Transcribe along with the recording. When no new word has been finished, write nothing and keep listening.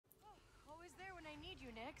need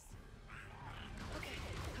you, Nix. Okay.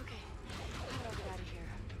 How do I get out of here?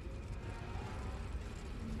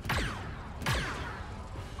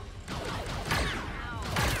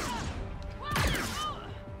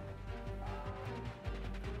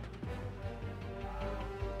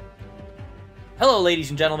 Hello, ladies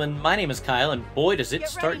and gentlemen. My name is Kyle, and boy, does it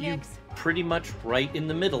start you Nix. pretty much right in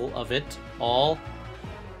the middle of it all.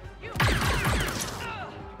 Are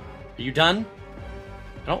you done?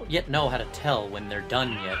 I don't yet know how to tell when they're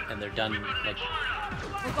done yet, and they're done, like...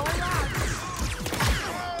 We're going live.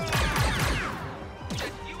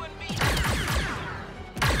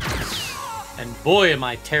 And boy, am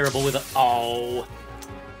I terrible with a... Oh!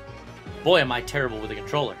 Boy, am I terrible with a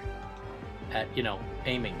controller. At, you know,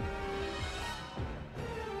 aiming.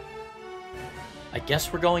 I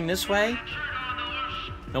guess we're going this way?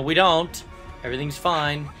 No, we don't. Everything's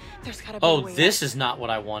fine. There's gotta be Oh, a way this out. is not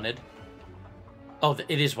what I wanted. Oh,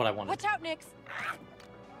 it is what I wanted. Watch out, Nix.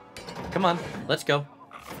 Come on, let's go.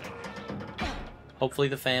 Hopefully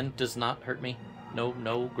the fan does not hurt me.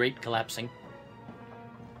 No great collapsing.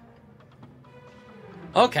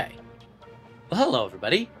 Okay. Well, hello,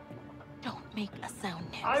 everybody. Don't make a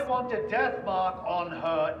sound, Nix. I want a death mark on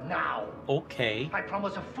her now. Okay. I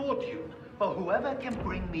promise a fortune for whoever can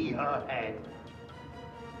bring me her head.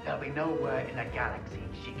 There'll be nowhere in the galaxy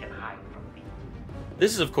she can hide from me.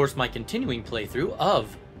 This is, of course, my continuing playthrough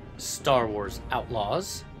of Star Wars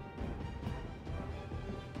Outlaws.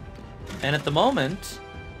 And at the moment,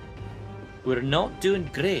 we're not doing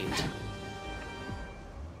great.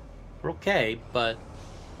 We're okay, but...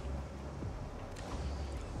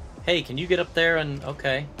 Hey, can you get up there and...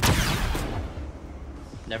 Okay.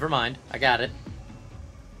 Never mind. I got it.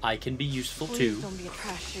 I can be useful, Please too. don't be a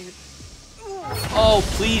trash chute. Oh,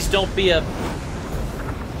 please don't be a...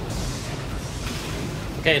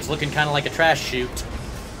 Okay, it's looking kind of like a trash chute.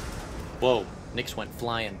 Whoa, Nix went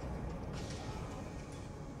flying.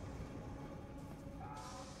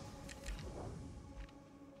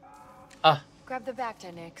 Grab the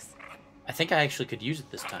Vacta, Nix. I think I actually could use it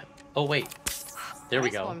this time. Oh, wait. There we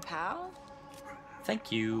Nice go. one, pal.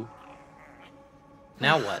 Thank you.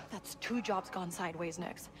 Now what? That's 2 jobs gone sideways,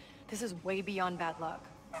 Nix. This is way beyond bad luck.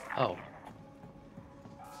 Oh.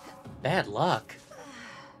 Bad luck?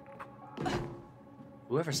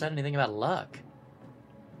 Whoever said anything about luck?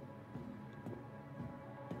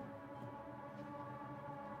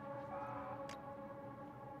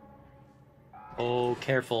 Oh,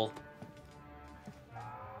 careful.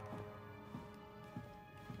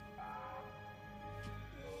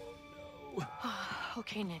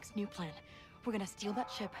 Okay, Nix, new plan. We're gonna steal that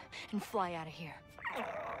ship and fly out of here.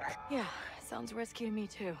 Yeah, sounds risky to me,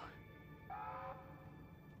 too.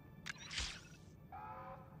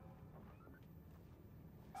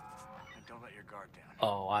 And don't let your guard down.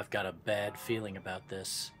 Oh, I've got a bad feeling about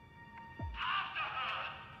this.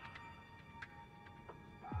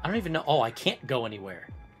 I don't even know. Oh, I can't go anywhere.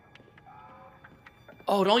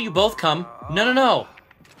 Oh, don't you both come. No, no, no.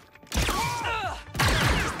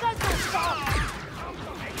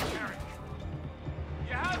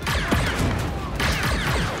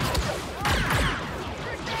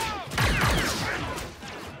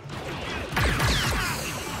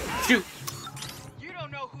 Shoot. You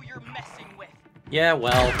don't know who you're messing with. Yeah,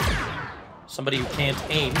 well, somebody who can't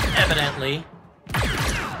aim, evidently.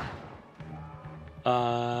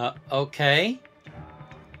 Okay.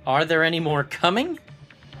 Are there any more coming?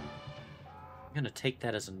 I'm gonna take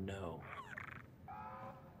that as a no.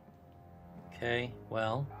 Okay,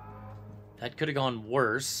 well, that could have gone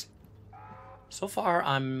worse. So far,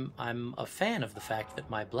 I'm a fan of the fact that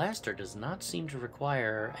my blaster does not seem to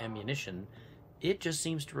require ammunition. It just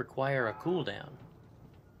seems to require a cooldown.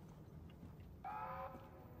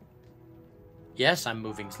 Yes, I'm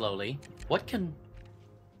moving slowly. What can...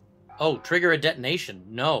 Oh, trigger a detonation.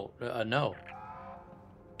 No, no.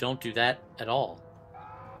 Don't do that at all.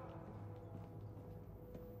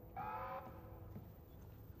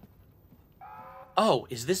 Oh,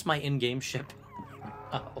 is this my in-game ship?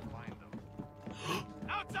 Oh.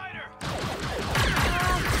 Outsider!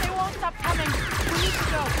 They won't stop coming. We need to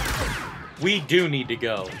go. We do need to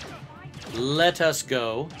go. Let us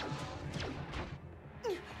go.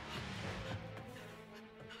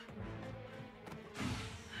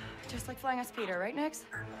 Just like flying a speeder, right, Nix?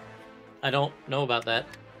 I don't know about that.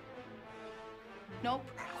 Nope.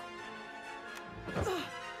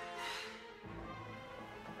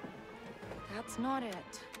 That's not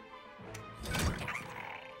it.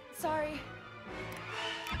 Sorry.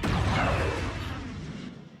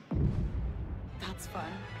 That's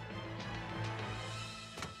fun.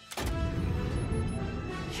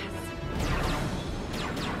 Yes.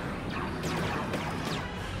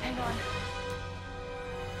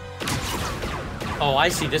 Oh, I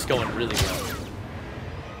see this going really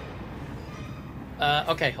well.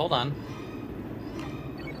 Okay, hold on.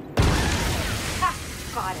 Ha!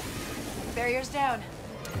 Got it. Barrier's down.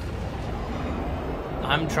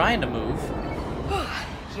 I'm trying to move.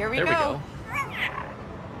 Here we There go. we go.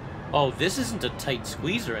 Oh, this isn't a tight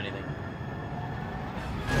squeeze or anything.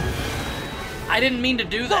 I didn't mean to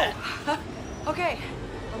do that. Okay,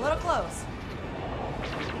 a little close.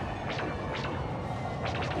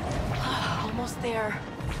 Almost there.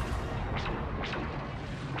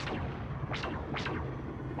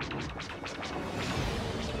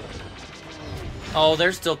 Oh,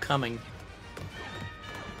 they're still coming.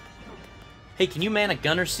 Hey, can you man a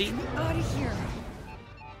gunner seat? Out of here.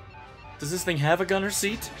 Does this thing have a gunner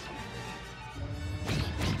seat?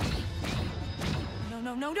 No,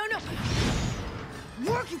 no, no, no, no.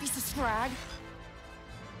 Work, you piece of scrag.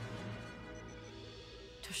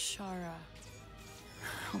 Toshara.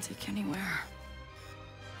 I'll take anywhere.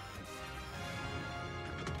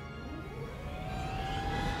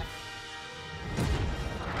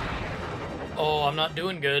 Oh, I'm not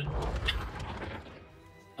doing good.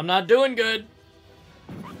 I'm not doing good.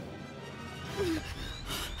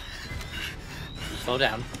 Slow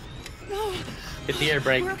down. No. Hit the air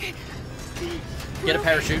brake. We're okay. Get a We're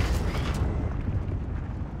parachute.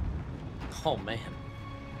 Oh, man.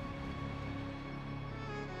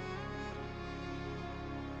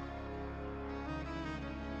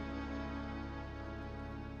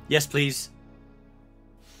 Yes, please.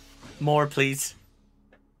 More, please.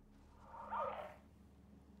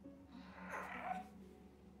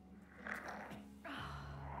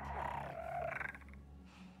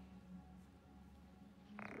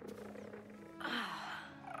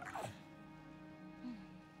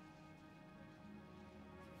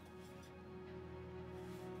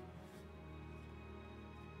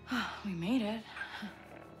 We made it.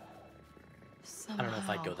 I don't know if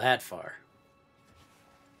I'd go Somehow. that far.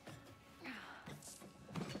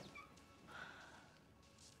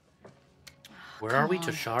 Where are we, on.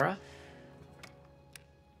 Toshara?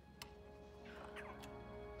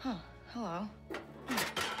 Huh. Hello.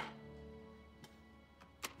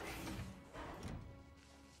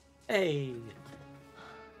 Hey.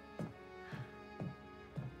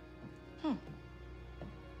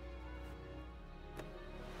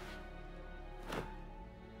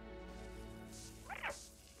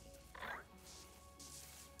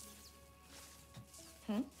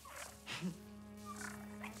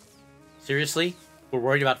 Seriously? We're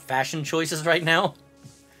worried about fashion choices right now?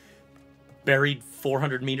 Buried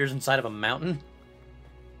 400 meters inside of a mountain?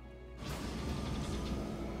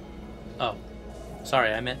 Oh.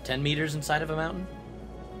 Sorry, I meant 10 meters inside of a mountain?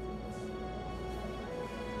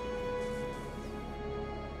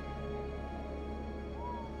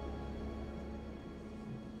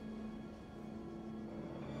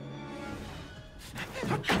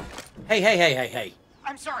 Hey, hey, hey, hey, hey.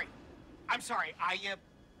 I'm sorry. I'm sorry.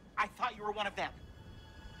 I thought you were one of them.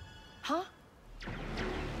 Huh?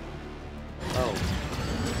 Oh.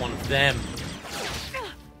 One of them.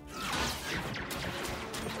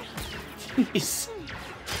 Jeez.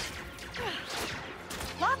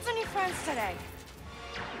 Lots of new friends today.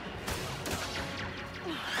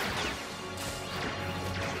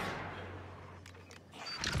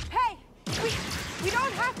 Hey, we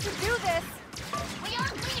don't have to do this. We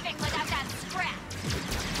aren't leaving without that scrap.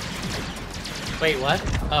 Wait, what?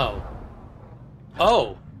 Oh.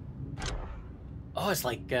 Oh. Oh, it's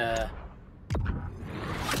like, Okay.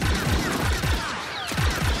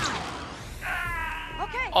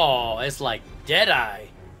 Oh, it's like Deadeye.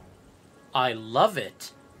 I love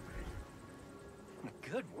it.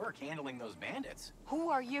 Good work handling those bandits. Who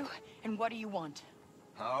are you, and what do you want?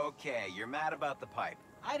 Okay, you're mad about the pipe.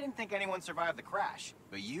 I didn't think anyone survived the crash,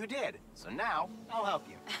 but you did. So now, I'll help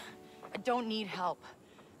you. I don't need help.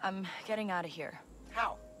 I'm getting out of here.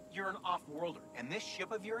 How? You're an off-worlder, and this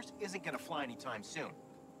ship of yours isn't gonna fly anytime soon.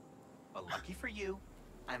 But lucky for you,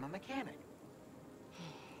 I'm a mechanic.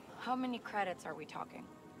 How many credits are we talking?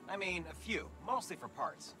 I mean, a few, mostly for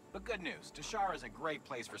parts. But good news, Toshara is a great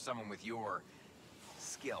place for someone with your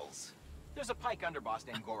skills. There's a pike underboss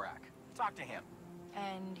named Gorak. Talk to him.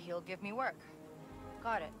 And he'll give me work.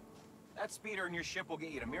 Got it. That speeder in your ship will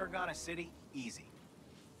get you to Miragana City easy.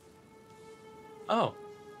 Oh.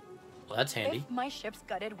 Well, that's handy. If my ship's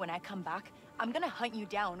gutted when I come back, I'm gonna hunt you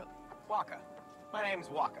down. Waka. My name's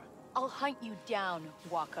Waka. I'll hunt you down,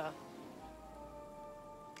 Waka.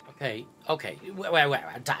 Okay, okay.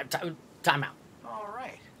 Wait. Time out. All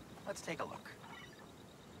right, let's take a look.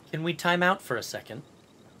 Can we time out for a second?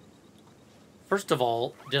 First of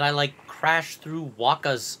all, did I, like, crash through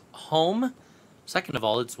Waka's home? Second of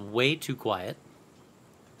all, it's way too quiet.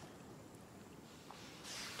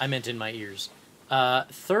 I meant in my ears.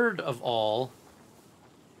 Third of all,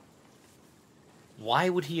 why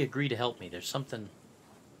would he agree to help me? There's something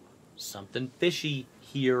fishy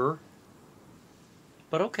here.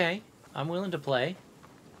 But okay, I'm willing to play.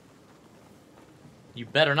 You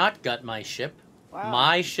better not gut my ship. Wow.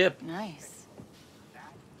 My ship. Nice.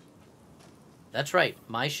 That's right,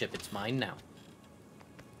 my ship. It's mine now.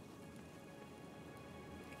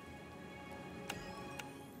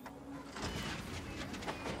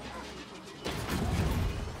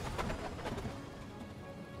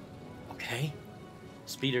 Okay.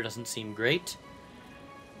 Speeder doesn't seem great.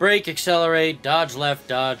 Brake, accelerate, dodge left,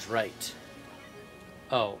 dodge right.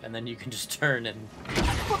 Oh, and then you can just turn and...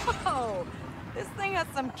 Whoa! This thing has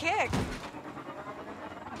some kick.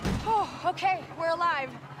 Oh, okay, we're alive.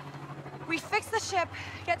 We fix the ship,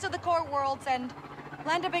 get to the core worlds, and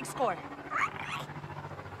land a big score.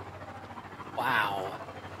 Wow.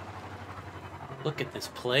 Look at this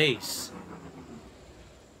place.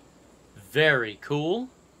 Very cool.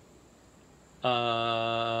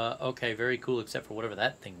 Okay, very cool, except for whatever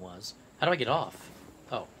that thing was. How do I get off?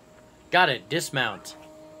 Oh. Got it, dismount.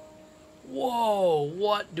 Whoa,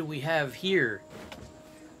 what do we have here?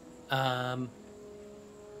 How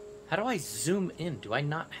do I zoom in? Do I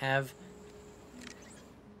not have...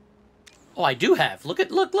 Oh, I do have. Look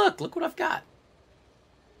what I've got.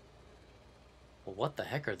 Well, what the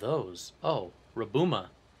heck are those? Oh, Rabuma.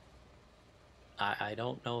 I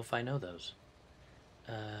don't know if I know those.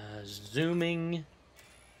 Zooming.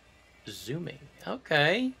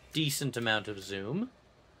 Okay. Decent amount of zoom.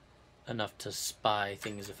 Enough to spy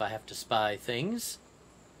things if I have to spy things.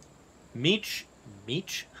 Reach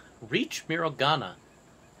Mirogana.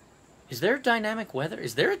 Is there dynamic weather?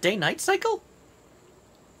 Is there a day-night cycle?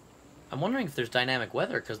 I'm wondering if there's dynamic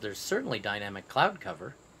weather, because there's certainly dynamic cloud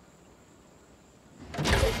cover.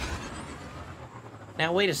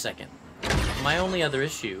 Now, wait a second. My only other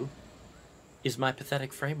issue is my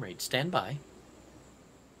pathetic frame rate. Stand by.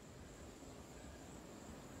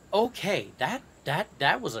 Okay, that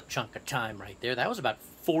was a chunk of time right there. That was about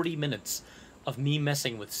 40 minutes of me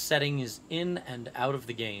messing with settings in and out of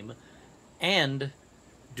the game, and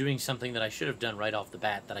doing something that I should have done right off the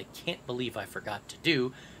bat that I can't believe I forgot to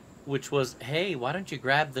do, which was, hey, why don't you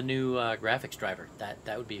grab the new graphics driver?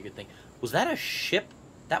 That would be a good thing. Was that a ship?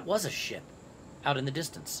 That was a ship out in the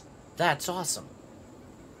distance. That's awesome.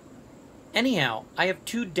 Anyhow, I have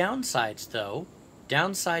two downsides, though.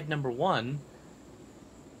 Downside number one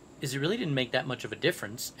is it really didn't make that much of a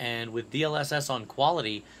difference, and with DLSS on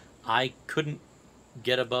quality, I couldn't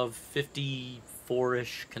get above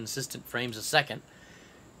 54-ish consistent frames a second.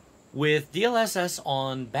 With DLSS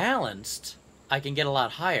on balanced, I can get a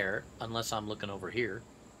lot higher, unless I'm looking over here.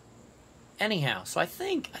 Anyhow, so I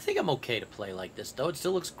think I'm okay to play like this, though. It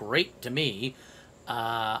still looks great to me.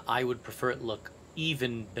 I would prefer it look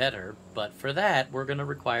even better, but for that, we're going to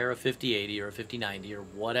require a 5080 or a 5090 or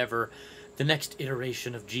whatever the next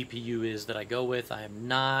iteration of GPU is that I go with. I am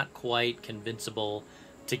not quite convincible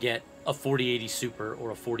to get a 4080 Super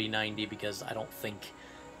or a 4090 because I don't think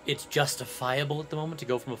it's justifiable at the moment to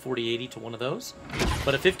go from a 4080 to one of those.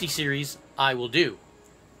 But a 50 series, I will do.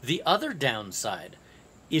 The other downside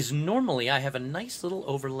is normally I have a nice little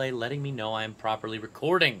overlay letting me know I am properly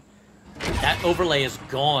recording. That overlay is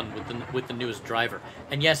gone with the newest driver.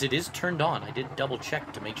 And yes, it is turned on. I did double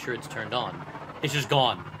check to make sure it's turned on. It's just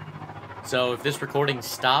gone. So if this recording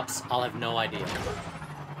stops, I'll have no idea.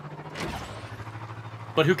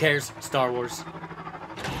 But who cares? Star Wars.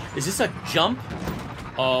 Is this a jump?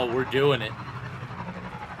 Oh, we're doing it.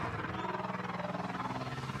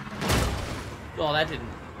 Oh, that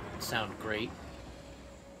didn't sound great.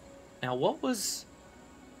 Now, what was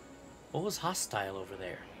hostile over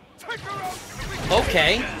there?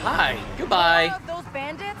 Okay, hi, goodbye. Those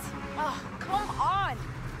bandits? Oh, come on.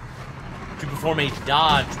 To perform a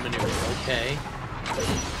dodge maneuver, okay.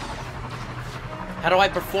 How do I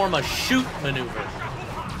perform a shoot maneuver?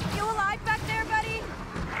 You alive back there, buddy?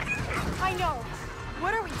 I know.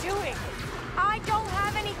 What are we doing? I don't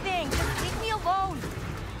have anything. Just leave me alone.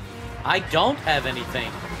 I don't have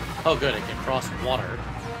anything. Oh, good, I can cross water.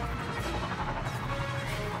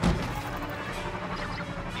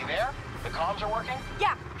 You there? The comms are working?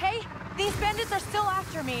 Yeah, hey, these bandits are still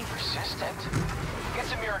after me. Persistent. Get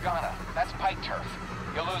to Mirogana. That's Pike turf.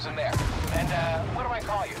 You'll lose him there. And, what do I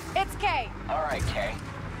call you? It's Kay. All right, Kay.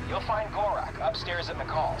 You'll find Gorak upstairs at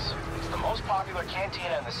McCall's. It's the most popular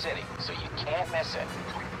cantina in the city, so you can't miss it.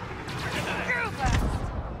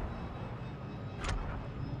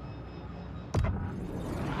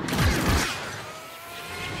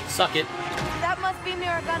 Suck it. That must be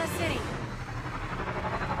Mirogana City.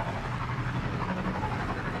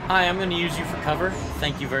 Hi, I'm going to use you for cover.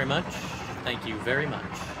 Thank you very much. Thank you very much.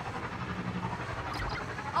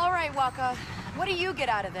 All right, Waka. What do you get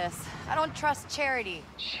out of this? I don't trust Charity.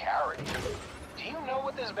 Charity? Do you know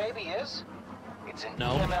what this baby is? It's an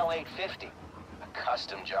No. EML 850. A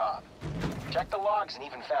custom job. Checked the logs and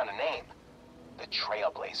even found a name. The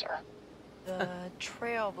Trailblazer. The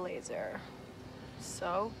Trailblazer.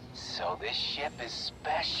 So? So this ship is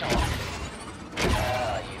special.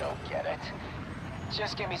 You don't get it.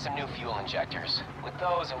 Just give me some new fuel injectors. With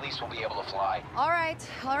those, at least we'll be able to fly. All right.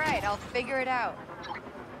 I'll figure it out.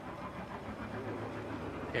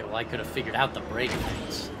 Okay, well, I could have figured out the brake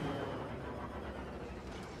things.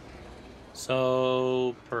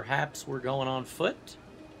 So, perhaps we're going on foot?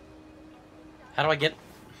 How do I get...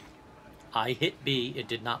 I hit B, it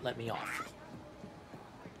did not let me off.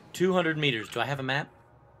 200 meters. Do I have a map?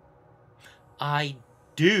 I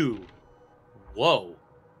do. Whoa.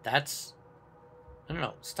 That's...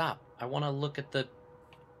 No, stop. I want to look at the...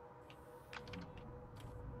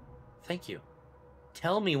 Thank you.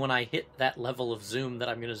 Tell me when I hit that level of zoom that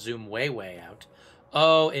I'm going to zoom way, way out.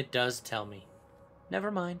 Oh, it does tell me. Never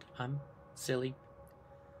mind. I'm silly.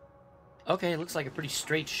 Okay, looks like a pretty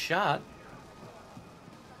straight shot.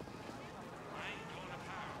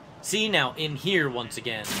 See, now, in here once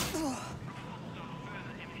again.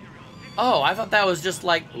 Oh, I thought that was just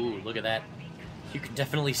like... Ooh, look at that. You can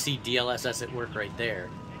definitely see DLSS at work right there.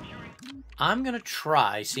 I'm going to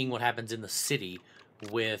try seeing what happens in the city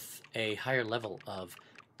with a higher level of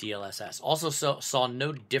DLSS. Also saw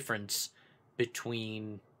no difference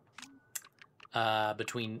between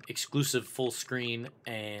exclusive full screen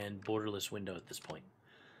and borderless window at this point.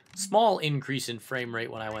 Small increase in frame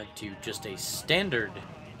rate when I went to just a standard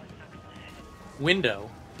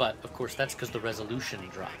window, but of course that's because the resolution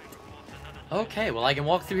dropped. Okay, well I can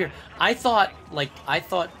walk through here. I thought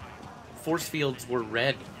force fields were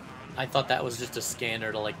red. I thought that was just a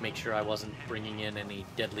scanner to like make sure I wasn't bringing in any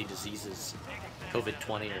deadly diseases,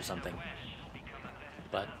 COVID-20 or something.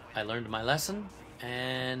 But I learned my lesson,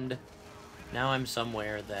 and now I'm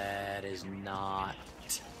somewhere that is not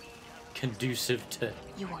conducive to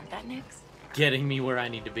You want that, Nix? getting me where I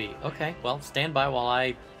need to be. Okay, well, stand by while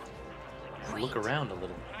I look around a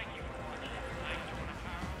little.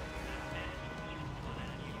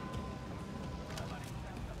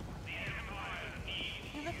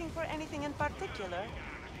 You looking for anything in particular?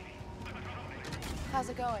 How's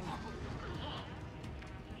it going?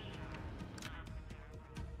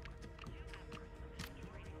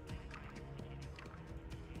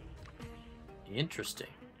 Interesting.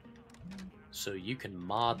 So you can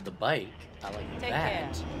mod the bike. I like Take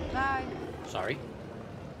that. care. Bye. Sorry.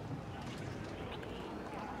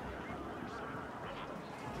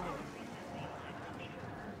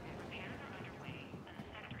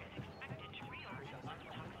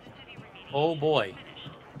 Oh boy.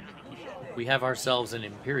 We have ourselves an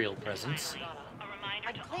Imperial presence.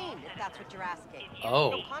 I'm clean, if that's what you're asking.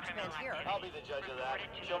 Oh. No contraband here. I'll be the judge of that.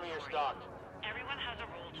 Show me your stock. Everyone has a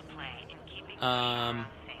role to play in keeping safe.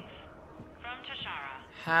 From Tashara.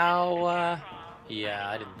 How, yeah,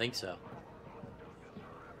 I didn't think so.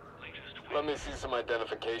 Let me see some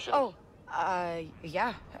identification. Oh,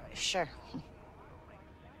 yeah, sure.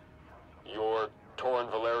 You're Torrin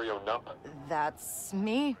Valerio Nupp? That's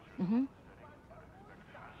me. Mm-hmm.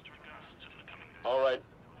 All right,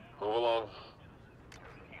 move along.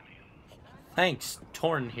 Thanks,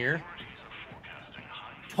 Torn here.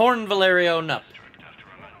 Torn Valerio Nupp.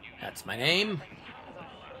 That's my name.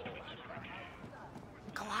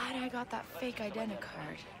 Glad I got that fake identi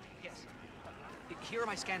card. Yes. Here are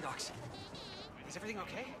my scan docs. Is everything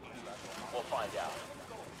okay? We'll find out.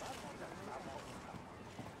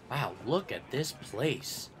 Wow, look at this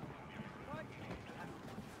place.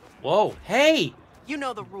 Whoa, hey! You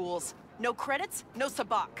know the rules. No credits, no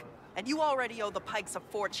sabak. And you already owe the Pikes a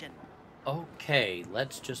fortune. Okay,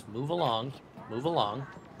 let's just move along. Move along.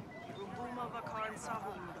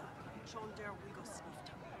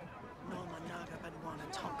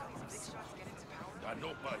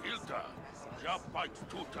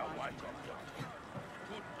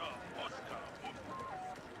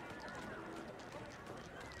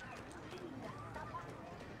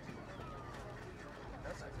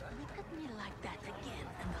 Look at me like that again,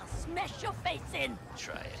 and I'll smash your face in.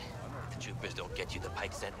 Try it. The troopers don't get you, the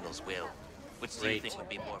Pike Sentinels will. Which do you Great. think would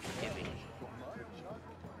be more forgiving?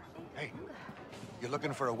 Hey, you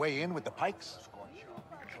looking for a way in with the Pikes?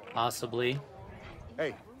 Possibly.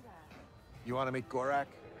 Hey, you want to meet Gorak?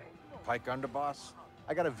 Pike underboss?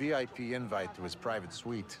 I got a VIP invite to his private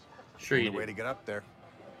suite. Sure you Only way do. to get up there.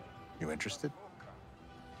 You interested?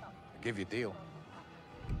 I'll give you a deal.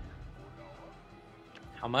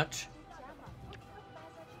 How much?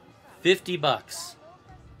 50 bucks.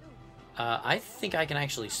 I think I can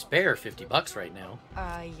actually spare 50 bucks right now.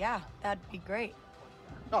 Yeah, that'd be great.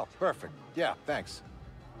 Oh, perfect. Yeah, thanks.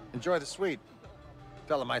 Enjoy the suite.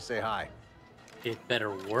 Tell him I say hi. It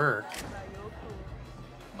better work.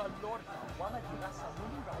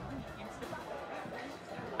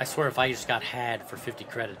 I swear if I just got had for 50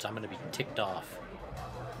 credits, I'm gonna be ticked off.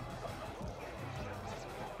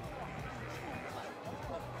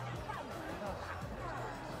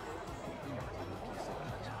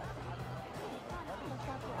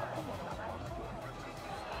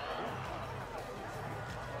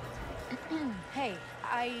 Hey,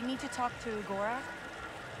 I need to talk to Gorak.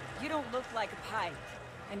 You don't look like a Pike,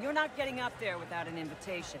 and you're not getting up there without an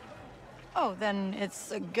invitation. Oh, then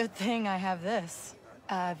it's a good thing I have this.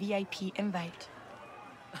 A VIP invite.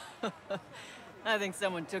 I think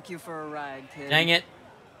someone took you for a ride, kid. Dang it.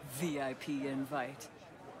 VIP invite.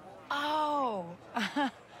 Oh!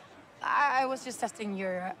 I was just testing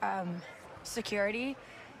your, security.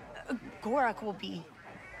 Gorak will be...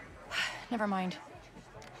 Never mind.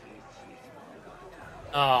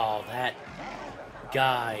 Oh, that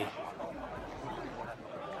guy.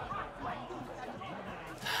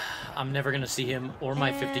 I'm never gonna see him or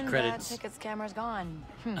my 50 credits. That ticket scammer's gone.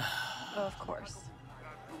 Of course.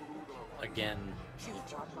 Again.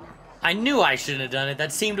 I knew I shouldn't have done it.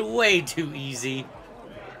 That seemed way too easy.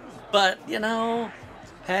 But, you know,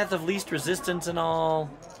 path of least resistance and all.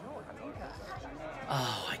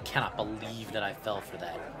 Oh, I cannot believe that I fell for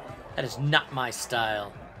that. That is not my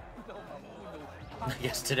style. I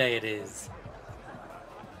guess today it is.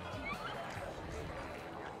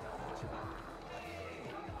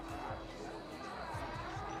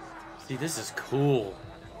 See, this is cool.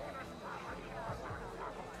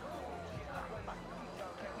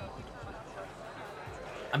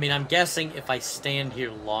 I mean, I'm guessing if I stand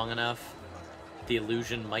here long enough, the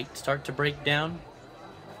illusion might start to break down.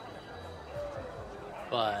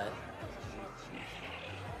 But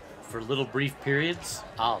for little brief periods,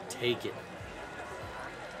 I'll take it.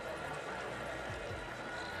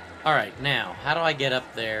 Alright, now, how do I get up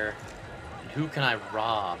there? And who can I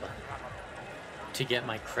rob to get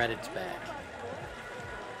my credits back?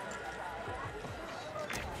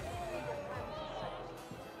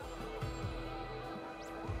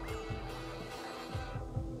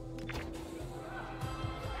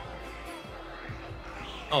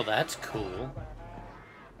 Oh, that's cool.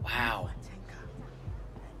 Wow.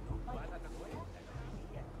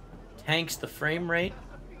 Tanks the frame rate,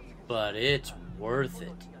 but it's worth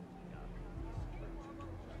it.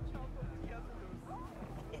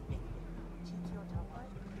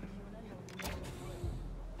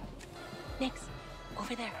 Nix,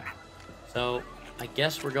 over there. So, I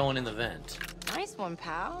guess we're going in the vent. Nice one,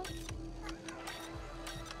 pal.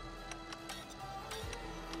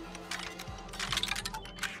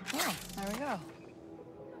 Oh, there we go.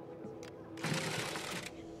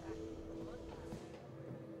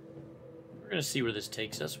 We're gonna see where this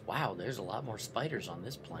takes us. Wow, there's a lot more spiders on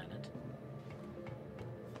this planet.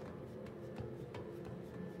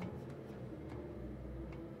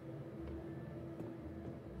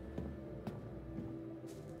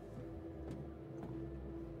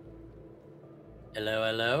 Hello,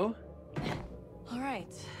 hello? All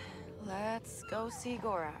right, let's go see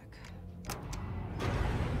Gorak.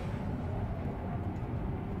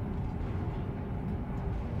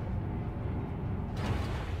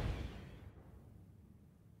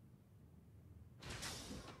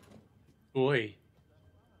 Boy.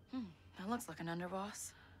 That looks like an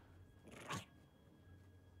underboss.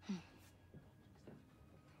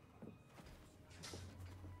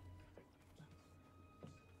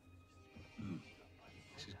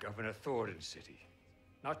 This is Governor Thornton's city,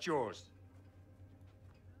 not yours.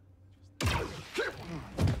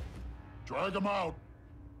 Drag him out.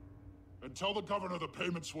 And tell the governor the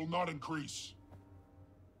payments will not increase.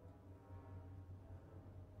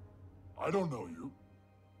 I don't know you.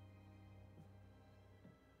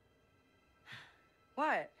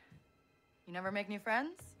 What? You never make new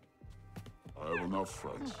friends? I have enough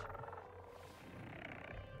friends.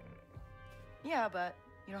 Yeah, but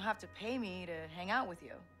you don't have to pay me to hang out with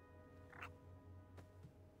you.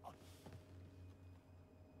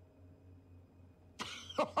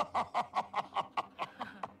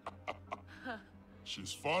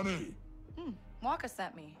 She's funny. Waka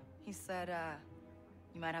sent me. He said,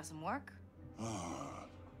 you might have some work?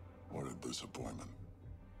 What a disappointment.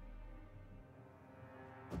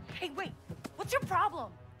 Hey, wait! What's your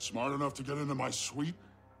problem? Smart enough to get into my suite?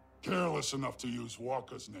 Careless enough to use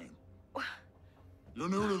Walker's name. You're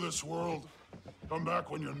new to this world. Come back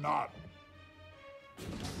when you're not.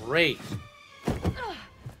 Great.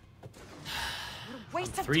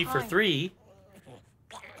 Waste of 3 for time. 3.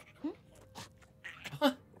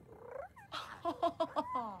 Good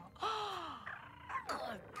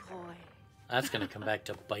boy. That's gonna come back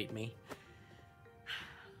to bite me.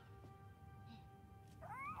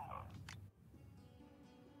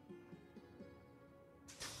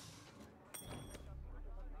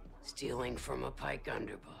 Stealing from a pike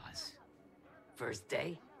underboss. First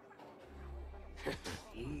day?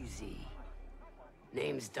 Easy.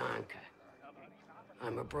 Name's Donka.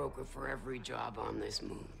 I'm a broker for every job on this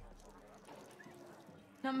moon.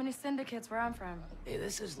 Not many syndicates where I'm from. Hey,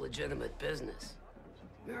 this is legitimate business.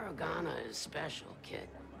 Miragana is special, kid.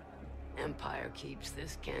 Empire keeps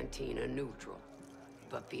this cantina neutral.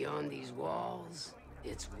 But beyond these walls,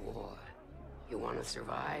 it's war. You want to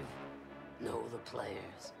survive? Know the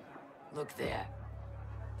players. Look there.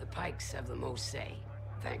 The Pikes have the most say,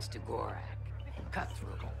 thanks to Gorak.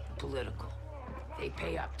 Cutthroat, political. They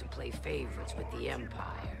pay up to play favorites with the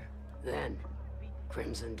Empire. Then,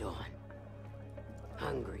 Crimson Dawn.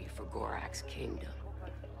 Hungry for Gorak's kingdom.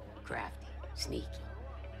 Crafty, sneaky.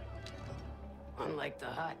 Unlike the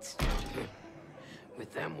Hutts.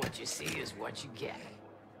 With them, what you see is what you get.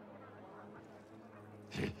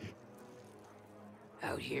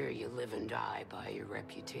 Out here, you live and die by your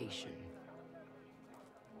reputation.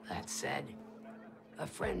 That said, a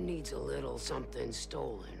friend needs a little something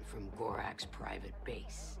stolen from Gorak's private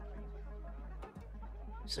base.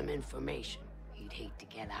 Some information he'd hate to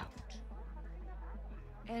get out.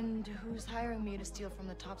 And who's hiring me to steal from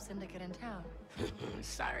the top syndicate in town?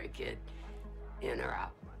 Sorry, kid. In or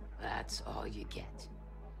out. That's all you get.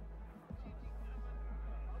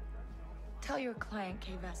 Tell your client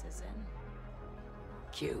K-Vess is in.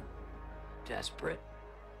 Cute. Desperate,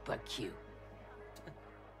 but cute.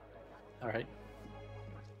 All right.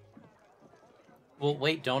 Well,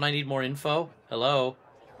 wait, don't I need more info? Hello?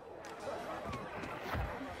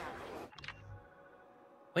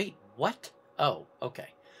 Wait, what? Oh, okay.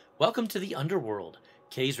 Welcome to the underworld.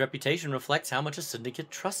 Kay's reputation reflects how much a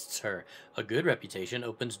syndicate trusts her. A good reputation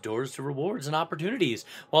opens doors to rewards and opportunities,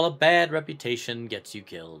 while a bad reputation gets you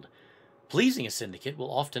killed. Pleasing a syndicate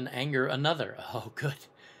will often anger another. Oh, good.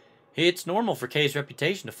 It's normal for Kay's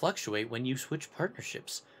reputation to fluctuate when you switch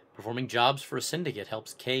partnerships. Performing jobs for a syndicate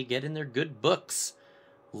helps Kay get in their good books.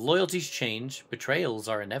 Loyalties change, betrayals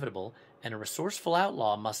are inevitable, and a resourceful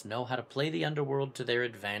outlaw must know how to play the underworld to their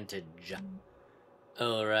advantage.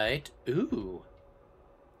 Alright. Ooh.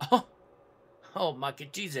 Oh,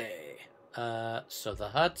 makichize. So the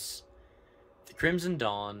Hutts, the Crimson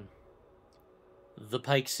Dawn, the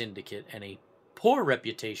Pike Syndicate, and a poor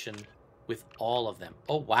reputation with all of them.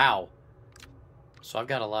 Oh, wow. So I've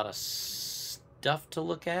got a lot of stuff to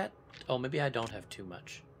look at. Oh, maybe I don't have too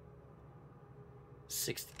much.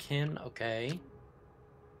 Sixth Kin, okay.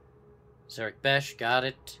 Zarek Besh, got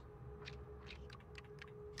it.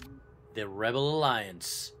 The Rebel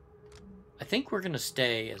Alliance. I think we're going to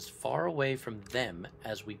stay as far away from them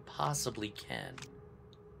as we possibly can.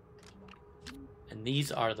 And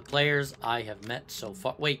these are the players I have met so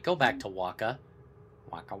far. Wait, go back to Waka.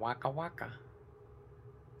 Waka, Waka, Waka.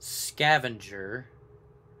 Scavenger.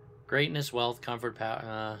 Greatness, wealth, comfort,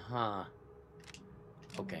 power.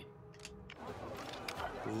 Okay.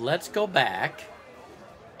 Let's go back.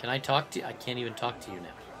 Can I talk to you? I can't even talk to you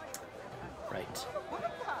now. Right.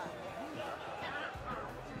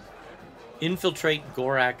 Infiltrate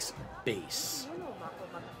Gorak's base.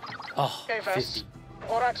 Oh, K-Vess, 50.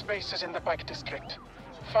 Gorak's base is in the Pike District.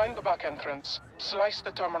 Find the back entrance, slice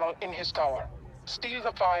the terminal in his tower. Steal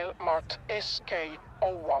the file marked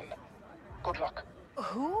SK01. Good luck.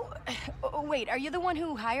 Who? Oh, wait, are you the one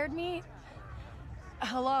who hired me?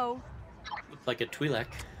 Hello? Looked like a Twi'lek.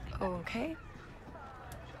 Okay.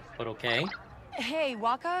 But okay. Hey,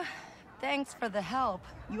 Waka. Thanks for the help.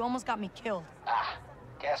 You almost got me killed.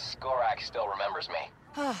 Guess Gorak still remembers me.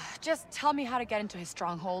 Just tell me how to get into his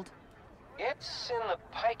stronghold. It's in the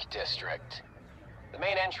Pike District. The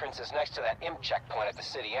main entrance is next to that imp checkpoint at the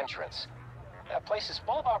city entrance. That place is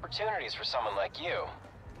full of opportunities for someone like you.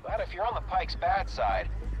 But if you're on the Pike's bad side,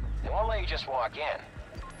 they won't let you just walk in.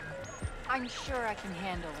 I'm sure I can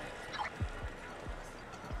handle it.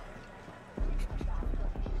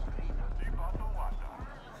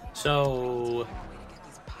 So...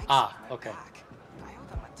 okay.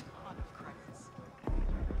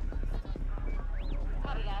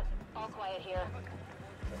 Copy that. All quiet here.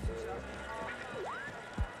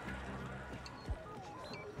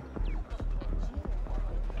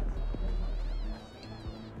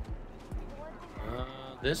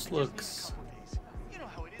 This looks You know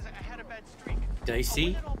how it is. I had a bad streak. dicey. I'll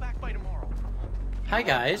win it all back by tomorrow. Hi,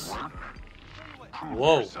 guys. Prove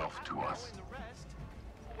Whoa. yourself to us.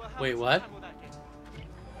 Wait, what?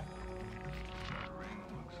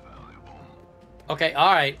 Okay,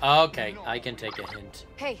 alright. Okay, I can take a hint.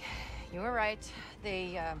 Hey, you were right.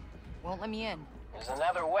 They, won't let me in. There's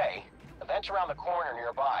another way. A vent's around the corner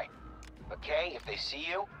nearby. Okay, if they see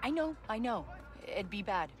you... I know. It'd be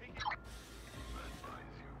bad.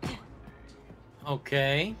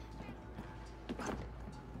 Okay.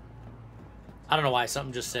 I don't know why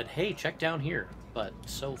something just said, hey, check down here. But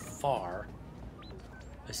so far,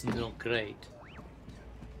 it's not great.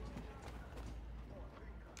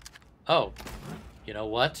 Oh, you know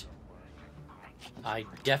what? I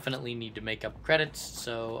definitely need to make up credits,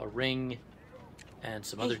 so a ring and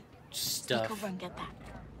some other stuff. Sneak over and get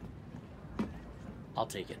that. I'll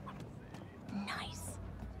take it. Nice.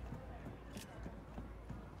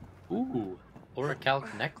 Ooh,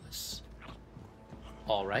 orichalc necklace.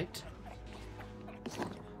 All right.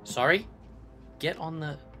 Sorry? Get on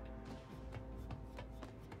the...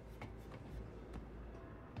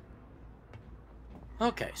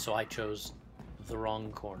 Okay, so I chose the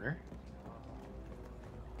wrong corner.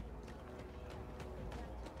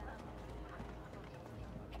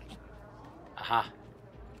 Aha.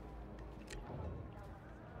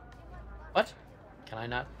 What? Can I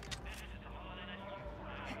not?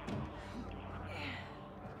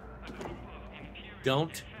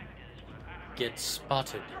 Don't get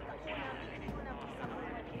spotted.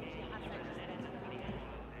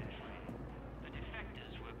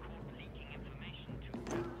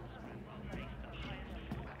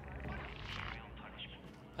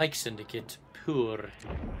 Pike Syndicate, pure.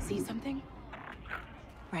 See something?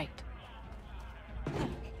 Right.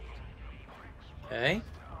 Okay.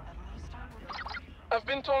 I've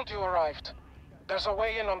been told you arrived. There's a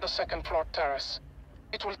way in on the second floor terrace.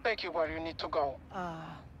 It will take you where you need to go.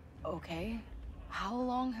 Okay. How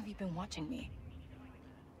long have you been watching me?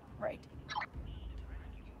 Right.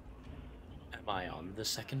 Am I on the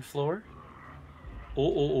second floor?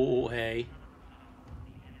 Oh, hey.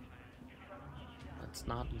 Let's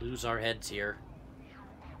not lose our heads here.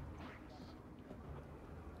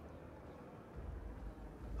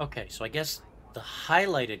 Okay, so I guess the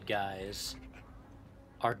highlighted guys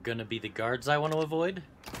are gonna be the guards I want to avoid.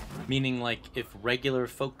 Meaning, like, if regular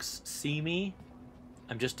folks see me,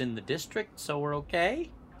 I'm just in the district, so we're okay?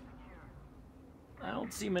 I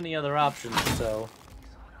don't see many other options, so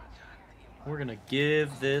we're gonna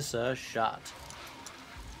give this a shot.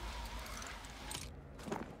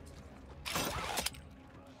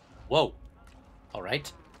 Whoa. All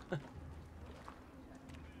right.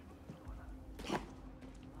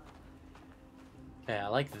 Okay, I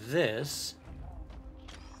like this.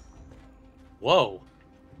 Whoa.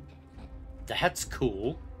 That's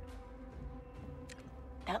cool.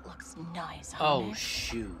 That looks nice, Oh, huh?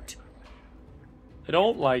 shoot. I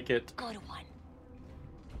don't like it. Good one.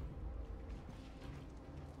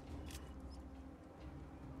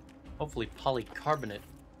 Hopefully polycarbonate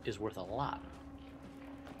is worth a lot.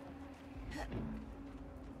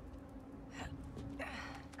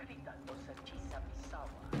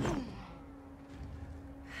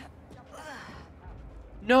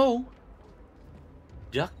 No!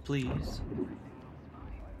 Duck, please.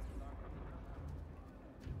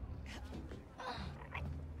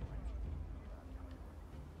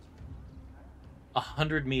 A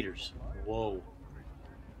 100 meters. Whoa.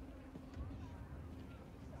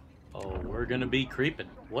 Oh, we're gonna be creeping.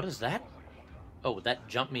 What is that? Oh, that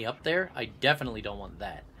jumped me up there? I definitely don't want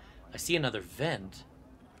that. I see another vent.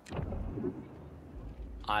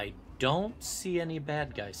 I don't see any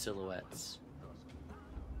bad guy silhouettes.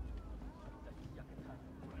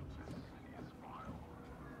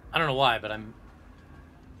 I don't know why, but I'm...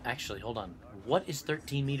 Actually, hold on. What is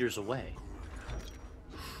 13 meters away?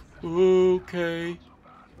 Okay.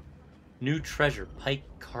 New treasure, Pike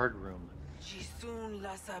Card Room. Jisun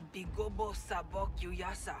lasa bigobo sabok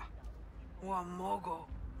yuyasa. Wamogo.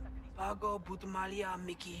 Bago butmalia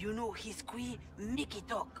Mickey Yuno hiskui Mickey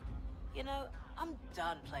Tok. You know, I'm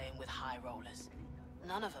done playing with high rollers.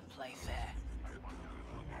 None of them play fair.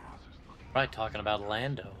 Probably talking about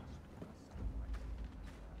Lando.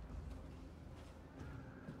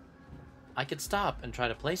 I could stop and try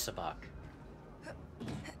to play Sabak.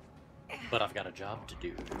 But I've got a job to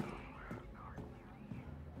do.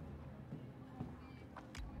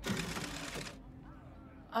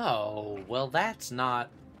 Oh, well that's not...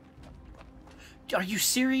 Are you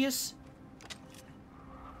serious?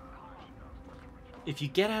 If you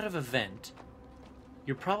get out of a vent,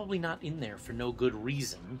 you're probably not in there for no good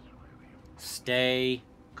reason. Stay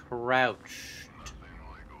crouched.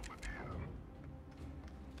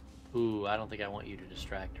 Ooh, I don't think I want you to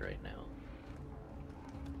distract right now.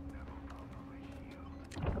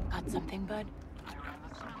 Got something, bud?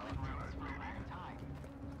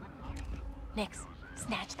 Nix,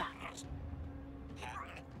 snatch that.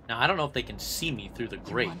 Now, I don't know if they can see me through the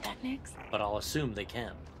grate, want that, Nix? but I'll assume they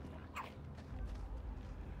can.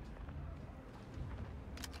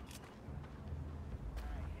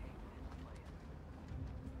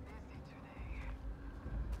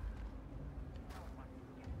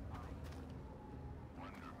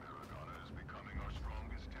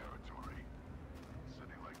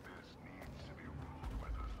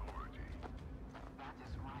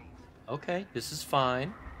 Okay, this is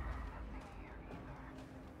fine.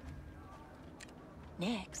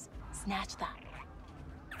 Nix, snatch that.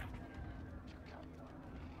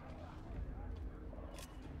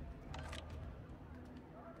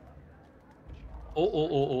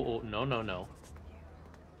 Oh, no, no, no.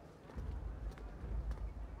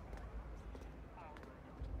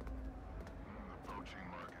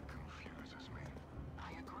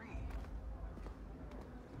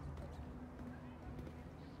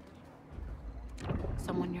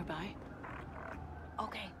 Someone nearby?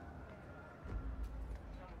 Okay.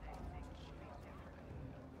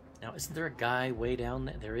 Now, isn't there a guy way down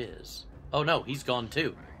there? There is. Oh, no, he's gone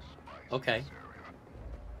too. Okay.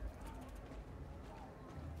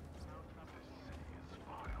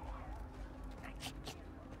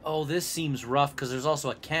 Oh, this seems rough because there's also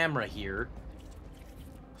a camera here.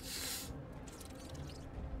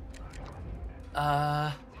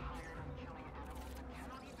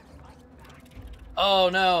 Oh,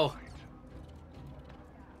 no.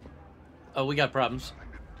 Oh, we got problems.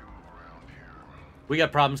 We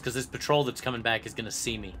got problems because this patrol that's coming back is going to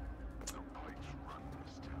see me.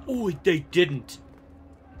 Oh, they didn't.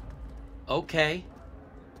 Okay.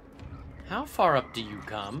 How far up do you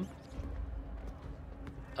come?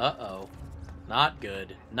 Uh-oh. Not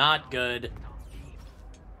good. Not good.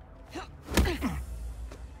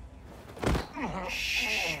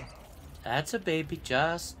 Shh. That's a baby,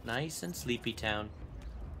 just nice and sleepy town.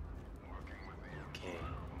 Okay,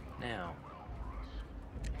 now.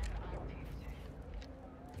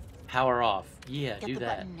 Power off. Yeah, Get do the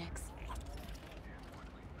that. button, Nix.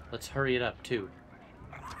 Let's hurry it up, too.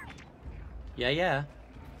 Yeah.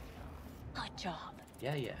 Good job.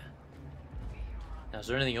 Yeah. Now, is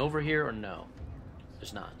there anything over here or no?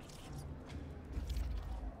 There's not.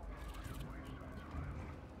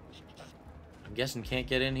 I'm guessing can't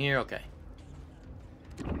get in here? Okay.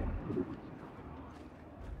 Ooh,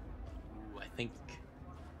 I think...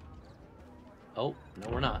 Oh, no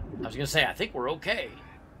we're not. I was gonna say, I think we're okay.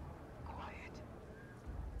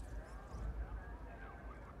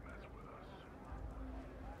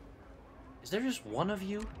 Is there just one of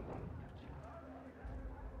you?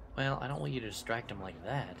 Well, I don't want you to distract him like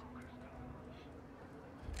that.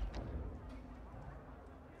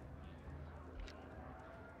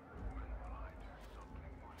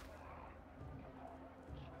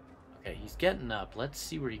 Okay, he's getting up. Let's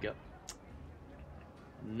see where he go.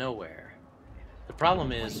 Nowhere. The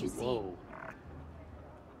problem is, whoa.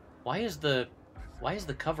 Why is the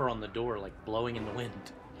cover on the door like blowing in the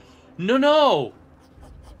wind? No!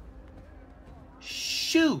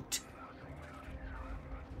 Shoot!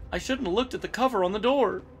 I shouldn't have looked at the cover on the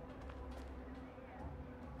door.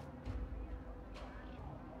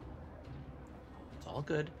 It's all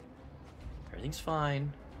good. Everything's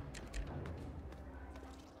fine.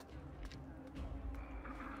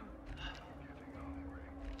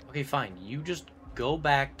 Okay, fine. You just go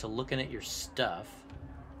back to looking at your stuff.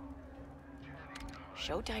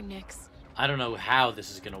 Showtime, Nix. I don't know how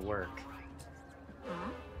this is gonna work.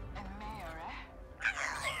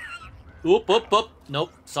 Oop.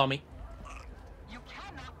 Nope, saw me. You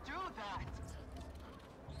cannot do that.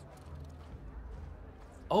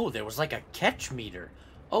 Oh, there was like a catch meter.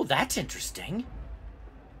 Oh, that's interesting.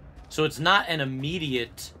 So it's not an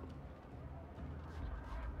immediate...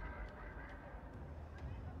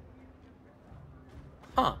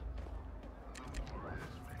 Huh.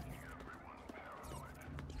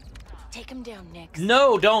 Take him down, Nix.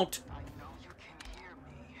 No, don't!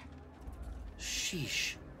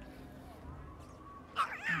 Sheesh.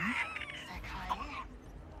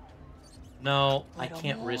 No, I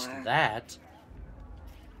can't risk that.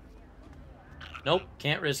 Nope,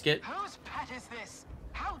 can't risk it. Whose pet is this?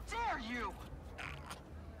 How dare you?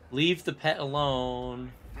 Leave the pet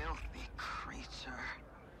alone. Filthy creature.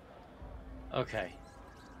 Okay.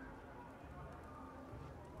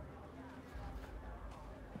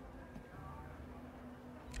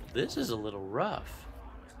 This is a little rough.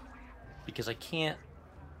 Because I can't...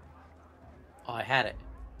 Oh, I had it.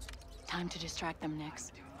 Time to distract them,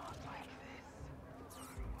 Nix.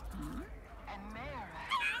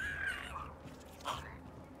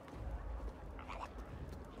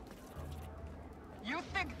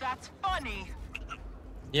 think that's funny?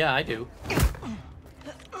 Yeah, I do.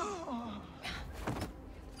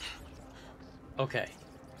 Okay.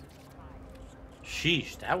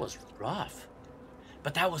 Sheesh, that was rough.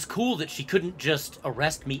 But that was cool that she couldn't just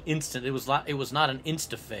arrest me instant. It was not an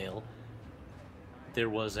insta fail. There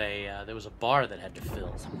was a bar that had to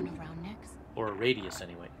fill. Someone around next? Or a radius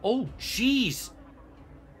anyway. Oh, jeez.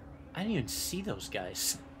 I didn't even see those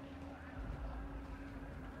guys.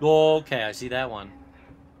 Okay, I see that one.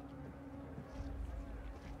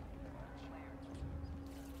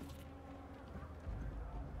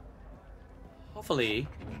 Hopefully,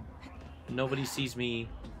 nobody sees me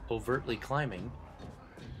overtly climbing.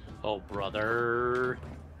 Oh, brother.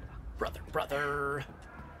 Brother.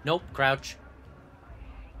 Nope, crouch.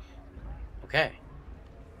 Okay.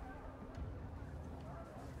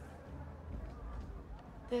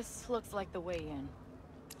 This looks like the way in.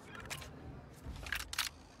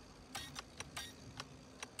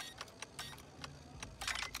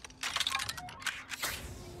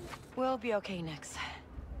 We'll be okay next.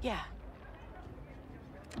 Yeah.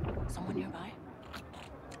 Someone nearby?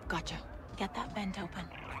 Gotcha. Get that vent open.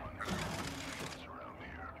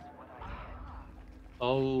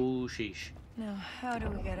 Oh, sheesh. Now, how do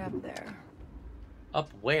we get up there? Up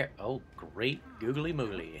where? Oh, great googly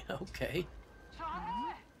moogly. Okay.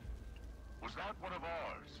 Was that one of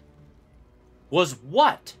ours? Was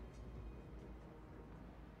what?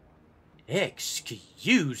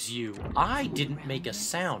 Excuse you. I didn't make a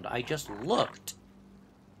sound. I just looked.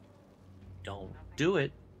 Don't do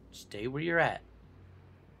it. Stay where you're at.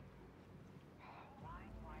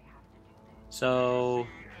 So...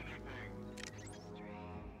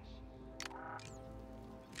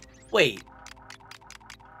 Wait.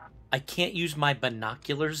 I can't use my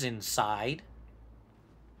binoculars inside?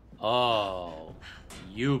 Oh,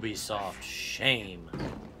 Ubisoft, shame.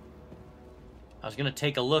 I was gonna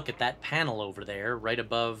take a look at that panel over there, right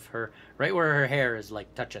above her, right where her hair is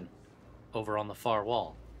like touching, over on the far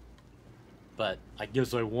wall. But I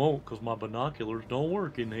guess I won't, because my binoculars don't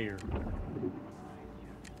work in here.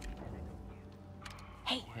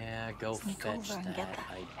 Hey, yeah, go fetch that,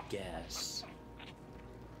 I guess.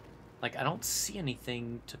 Like, I don't see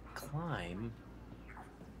anything to climb.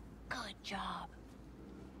 Good job.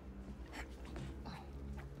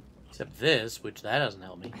 Except this, which that doesn't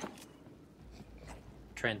help me.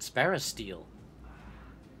 Transparent steel.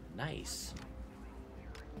 Nice.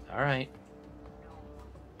 Alright.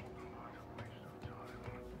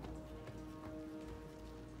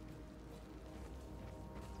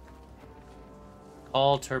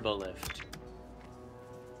 All turbo lift.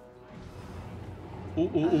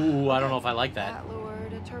 Ooh, I don't know if I like that. That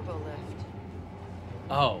lured a turbo lift.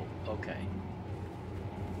 Oh, okay.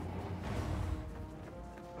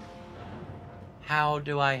 How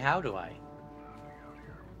do I?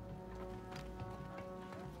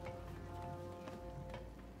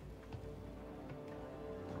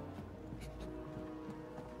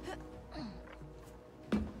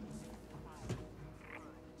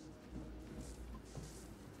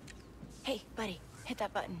 Hey, buddy, hit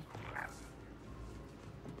that button.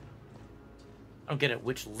 I don't get it.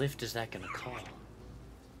 Which lift is that gonna call?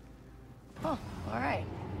 Oh, alright.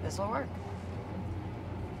 This'll work.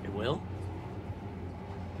 It will?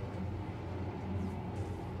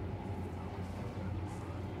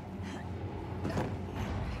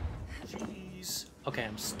 Jeez. Okay,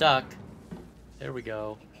 I'm stuck. There we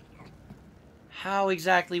go. How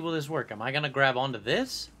exactly will this work? Am I gonna grab onto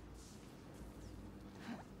this?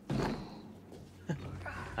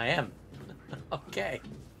 I am. Okay.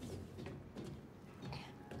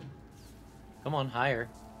 Come on, higher.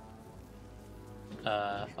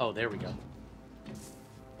 Oh, there we go.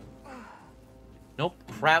 Nope,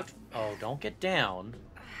 crouch. Oh, don't get down.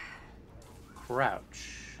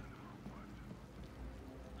 Crouch.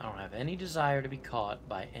 I don't have any desire to be caught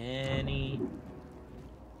by any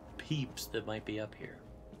peeps that might be up here.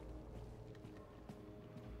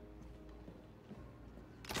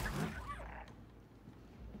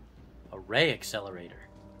 A ray accelerator.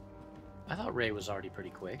 I thought Ray was already pretty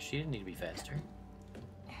quick. She didn't need to be faster.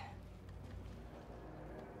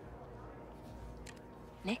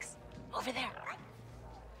 Nix, over there.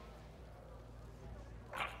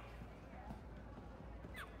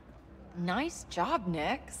 Nice job,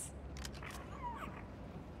 Nix.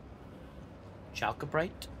 Canto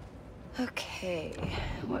Bight? Okay,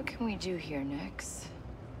 what can we do here, Nix?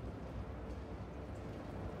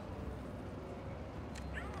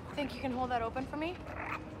 Think you can hold that open for me?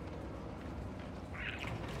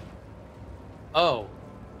 Oh.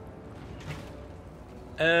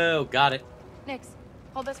 Oh, got it. Nix,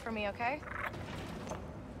 hold this for me, okay?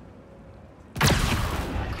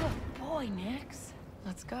 boy, Nix.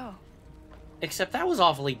 Let's go. Except that was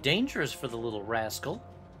awfully dangerous for the little rascal.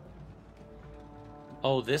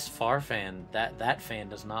 Oh, this far fan, that fan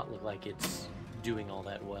does not look like it's doing all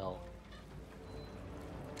that well.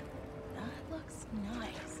 That looks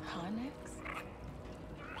nice, huh, Nix?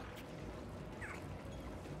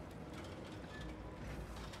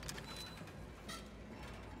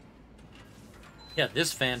 Yeah,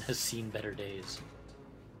 this fan has seen better days.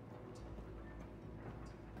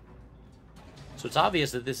 So it's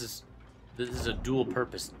obvious that this is a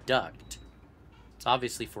dual-purpose duct. It's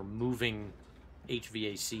obviously for moving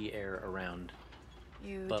HVAC air around.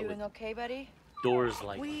 You But doing with okay, buddy? doors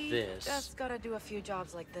like We this. just gotta do a few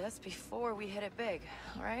jobs like this before we hit it big,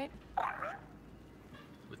 all right?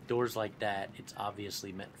 With doors like that, it's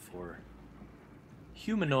obviously meant for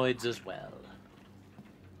humanoids as well.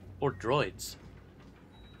 Or droids.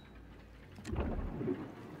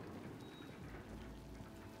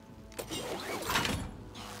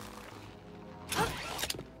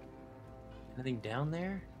 Anything down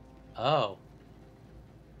there? Oh.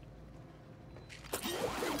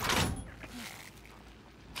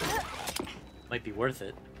 Might be worth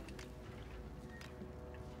it.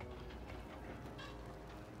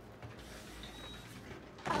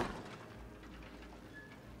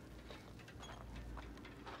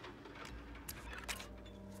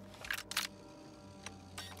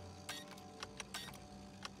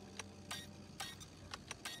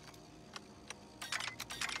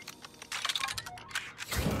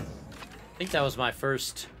 I think that was my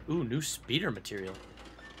first... Ooh, new speeder material.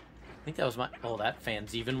 I think that was my... Oh, that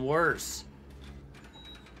fan's even worse.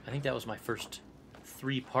 I think that was my first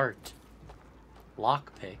 3-part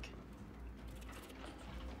lockpick.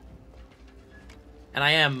 And I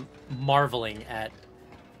am marveling at...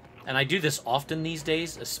 And I do this often these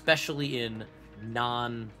days, especially in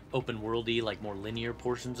non-open worldy, like more linear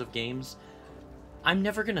portions of games. I'm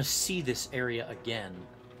never gonna see this area again.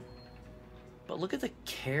 But look at the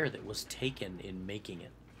care that was taken in making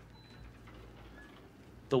it.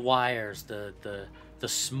 The wires, the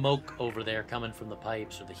smoke over there coming from the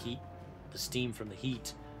pipes, or the heat, the steam from the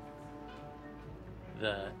heat.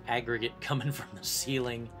 The aggregate coming from the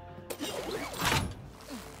ceiling.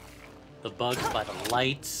 The bugs by the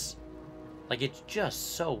lights. Like, it's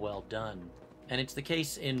just so well done. And it's the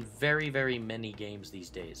case in very, very many games these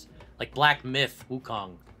days. Like Black Myth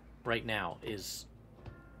Wukong right now is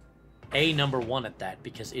 #1 at that,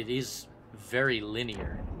 because it is very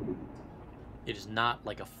linear. It is not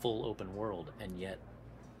like a full open world, and yet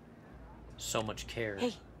so much care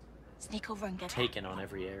Sneak over and get taken on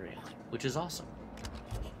every area, which is awesome.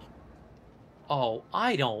 Oh,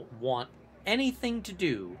 I don't want anything to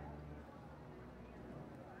do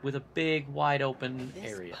with a big, wide open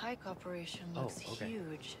this area. pike operation Oh, looks okay.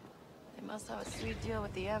 huge. They must have a sweet deal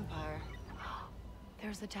with the Empire.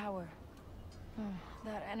 There's the tower.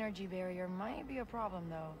 That energy barrier might be a problem,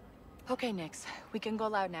 though. Okay, Nix. We can go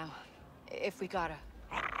loud now. If we gotta.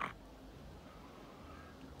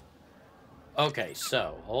 Okay,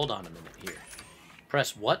 so, hold on a minute here.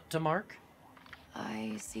 Press what to mark?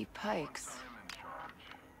 I see pikes.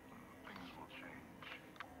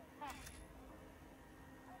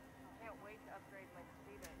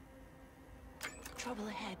 Trouble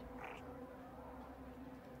ahead.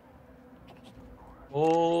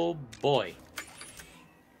 Oh, boy.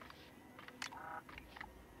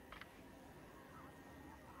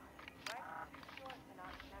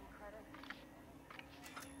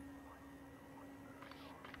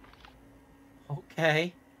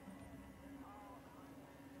 Okay.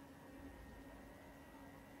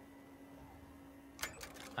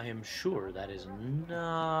 I am sure that is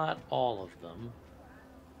not all of them.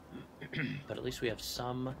 But at least we have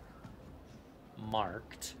some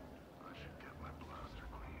marked.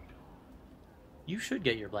 You should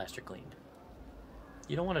get your blaster cleaned.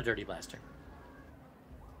 You don't want a dirty blaster.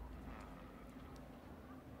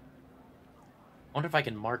 I wonder if I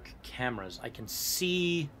can mark cameras. I can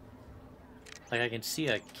see... Like, I can see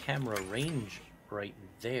a camera range right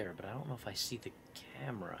there, but I don't know if I see the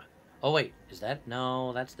camera. Oh, wait. Is that...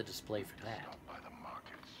 No, that's the display for that.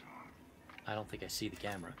 I don't think I see the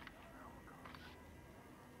camera.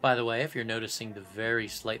 By the way, if you're noticing the very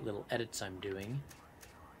slight little edits I'm doing,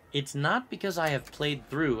 it's not because I have played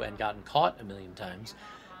through and gotten caught a million times.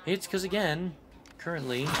 It's because, again,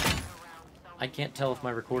 currently, I can't tell if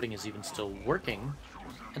my recording is even still working,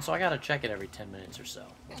 and so I gotta check it every 10 minutes or so.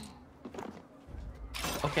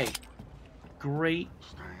 Okay, great.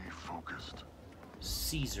 Stay focused.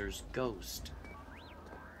 Caesar's ghost.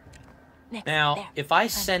 Nix, Now, there. if I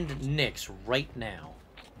send Nix right now,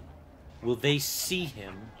 will they see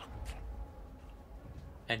him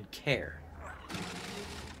and care.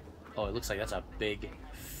 Oh, it looks like that's a big,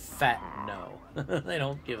 fat no. They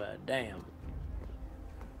don't give a damn.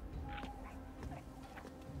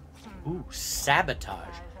 Ooh,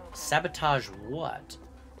 sabotage. Sabotage what?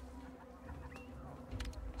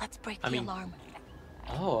 Let's break the alarm.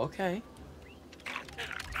 Oh, okay.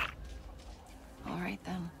 All right,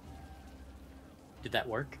 then. Did that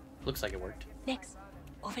work? Looks like it worked. Nix,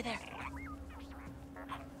 over there.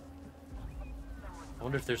 I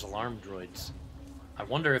wonder if there's alarm droids. I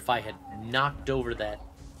wonder if I had knocked over that.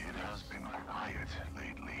 It has been quiet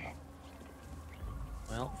lately.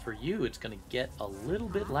 Well, for you, it's gonna get a little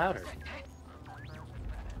bit louder.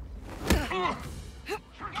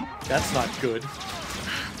 That's not good.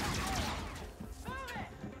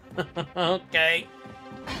 Okay.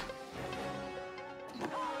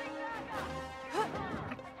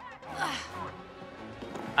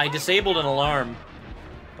 I disabled an alarm,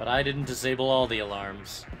 but I didn't disable all the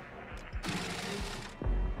alarms.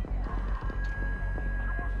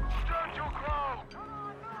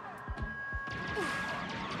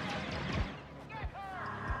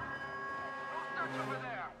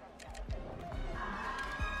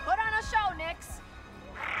 Put on a show, Nix.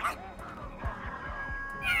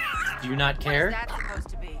 Do you not care? What's that supposed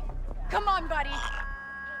to be? Come on, buddy.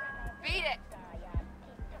 Beat it.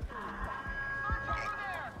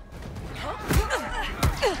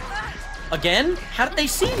 Again? How did they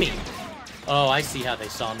see me? Oh, I see how they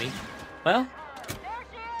saw me. Well,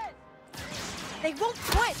 They won't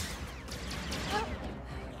quit.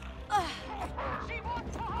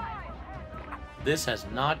 this has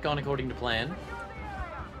not gone according to plan.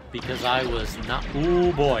 Because I was not...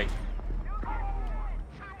 Ooh, boy.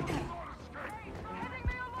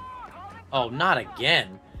 Oh, not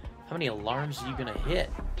again. How many alarms are you gonna hit?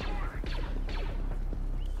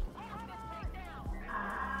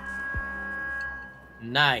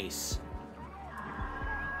 Nice.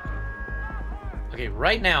 Okay,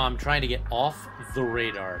 right now I'm trying to get off the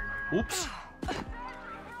radar. Oops.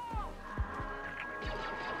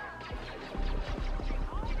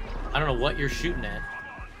 I don't know what you're shooting at.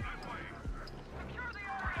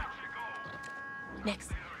 Nix,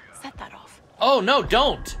 set that off. Oh no,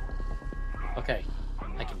 don't! Okay.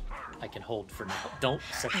 I can hold for now. Don't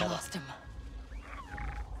set that I up. lost him.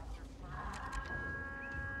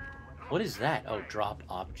 What is that? Oh, drop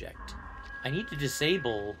object. I need to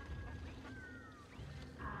disable...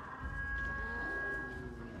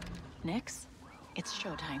 Nix, it's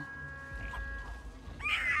showtime.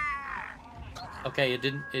 Okay, it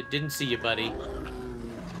didn't see you, buddy.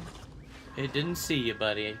 It didn't see you,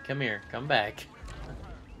 buddy. Come here. Come back.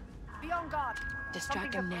 Be on guard.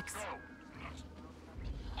 Distract him, Nix.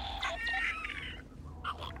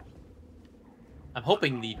 I'm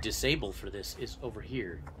hoping the disable for this is over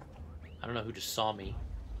here. I don't know who just saw me.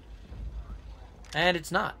 And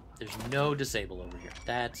it's not. There's no disable over here.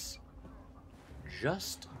 That's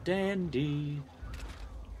just dandy.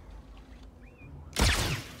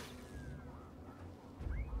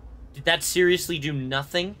 Did that seriously do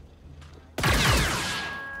nothing?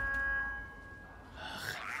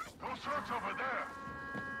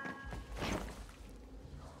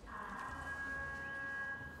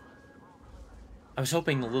 I was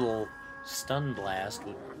hoping the little stun blast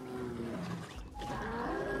would...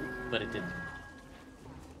 But it didn't.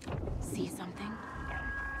 See something?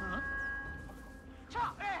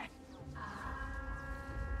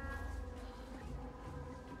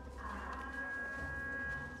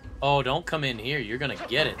 Oh, don't come in here. You're gonna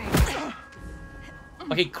get it.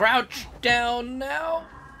 Okay, crouch down now.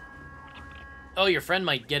 Oh, your friend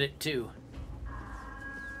might get it too.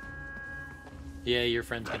 Yeah, your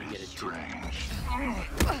friend's gonna get it too.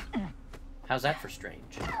 How's that for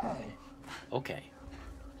strange? Okay.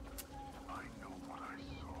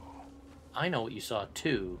 I know what you saw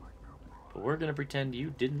too, but we're gonna pretend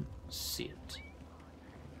you didn't see it.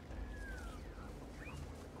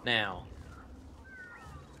 Now.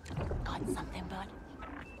 Got something, bud?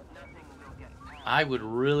 I would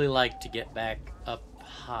really like to get back up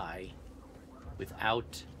high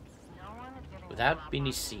without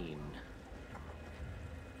being seen.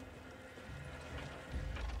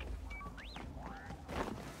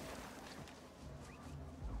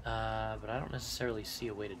 But I don't necessarily see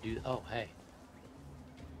a way to do... Oh, hey.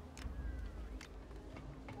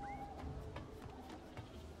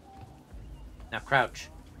 Now crouch.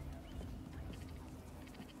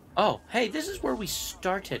 Oh, hey, this is where we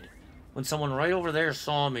started. When someone right over there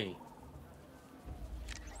saw me.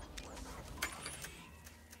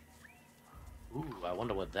 Ooh, I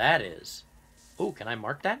wonder what that is. Ooh, can I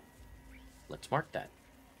mark that? Let's mark that.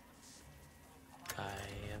 I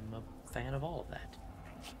am a fan of all of that.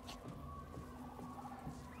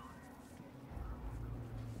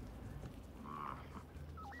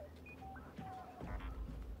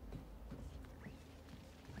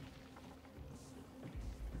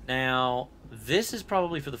 Now, this is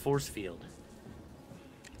probably for the force field.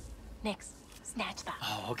 Nix, snatch that.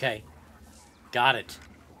 Oh, okay. Got it.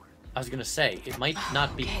 I was gonna say, it might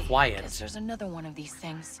not be quiet. Guess there's another one of these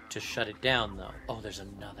things. To shut it down, though. Oh, there's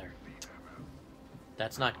another.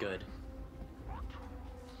 That's not good.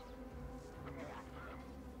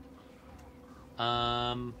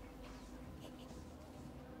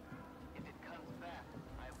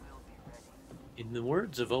 In the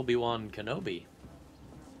words of Obi-Wan Kenobi,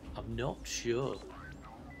 I'm not sure.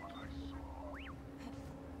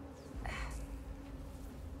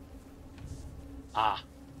 Ah,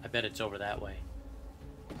 I bet it's over that way.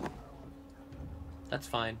 That's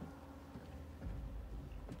fine.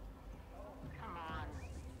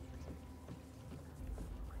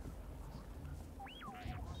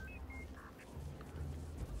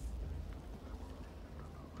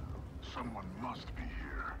 Someone must be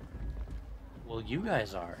here. Well, you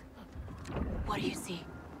guys are. What do you see?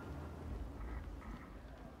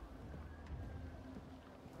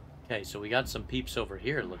 Okay, so we got some peeps over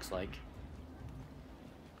here, it looks like.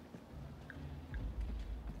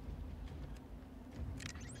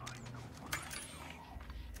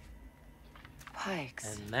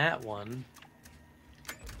 Pikes. And that one...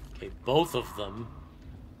 Okay, both of them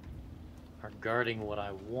are guarding what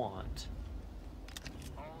I want.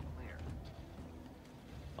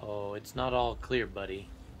 Oh, it's not all clear, buddy.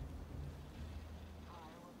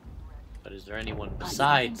 But is there anyone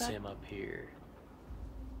besides him up here?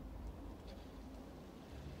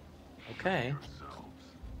 Okay.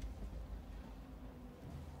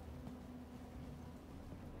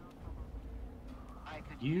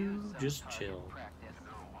 You just chill.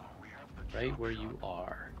 Right where you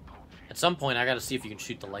are. At some point, I gotta see if you can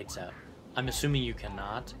shoot the lights out. I'm assuming you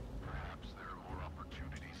cannot.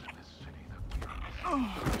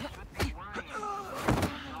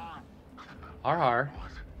 Har.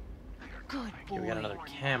 Good boy. Okay, we got another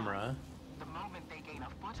camera. The moment they gain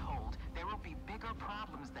a foothold, there will be bigger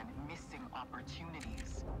problems than missing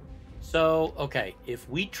opportunities. So, okay, if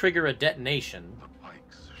we trigger a detonation,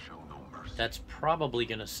 that's probably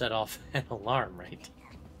gonna set off an alarm, right?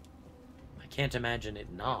 I can't imagine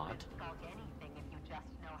it not.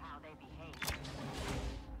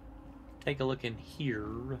 Take a look in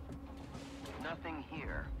here. Nothing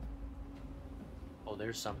here. Oh,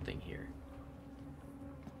 there's something here.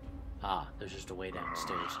 Ah, there's just a way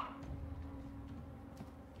downstairs.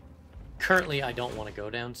 Currently, I don't want to go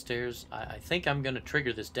downstairs. I think I'm going to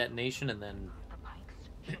trigger this detonation and then...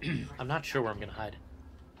 I'm not sure where I'm going to hide.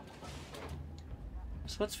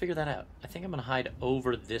 So let's figure that out. I think I'm going to hide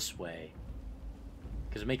over this way.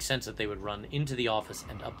 Because it makes sense that they would run into the office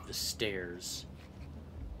and up the stairs.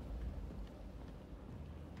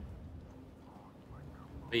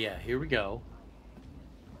 But yeah, here we go.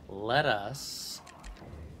 Let us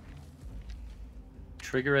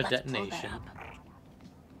trigger a detonation.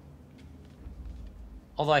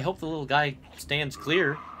 Although I hope the little guy stands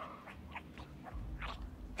clear.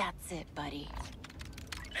 That's it, buddy.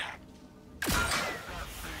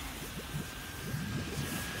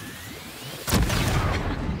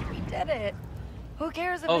 We did it. Who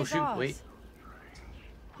cares if Oh they shoot, saw us? wait.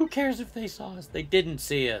 Who cares if they saw us? They didn't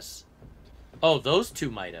see us. Oh, those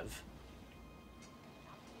two might have.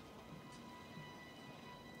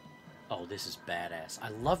 Oh, this is badass. I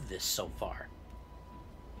love this so far.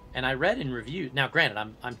 And I read in reviews. Now, granted,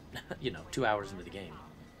 I'm you know, 2 hours into the game.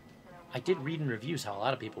 I did read in reviews how a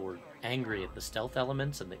lot of people were angry at the stealth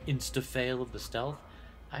elements and the insta-fail of the stealth.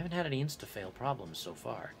 I haven't had any insta-fail problems so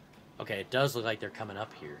far. Okay, it does look like they're coming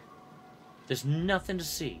up here. There's nothing to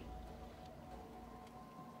see.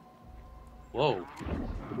 Whoa.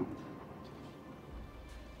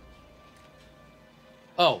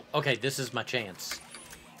 Oh, okay, this is my chance.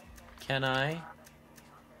 Can I?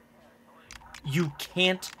 You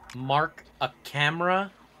can't mark a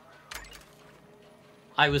camera?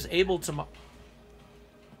 I was able to mark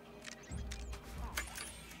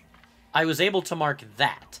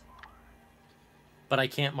that. But I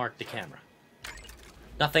can't mark the camera.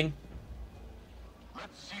 Nothing.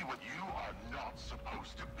 Let's see what you are not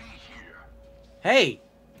supposed to be here. Hey!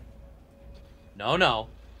 No, no.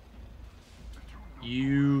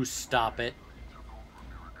 You stop it.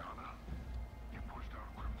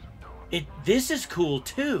 This is cool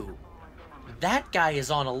too. That guy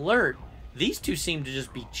is on alert. These two seem to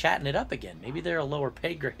just be chatting it up again. Maybe they're a lower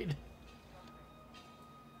pay grade.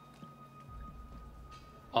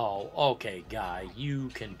 Oh, okay, guy. You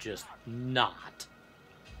can just not.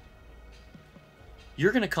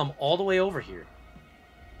 You're gonna come all the way over here.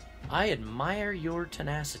 I admire your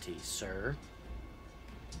tenacity, sir.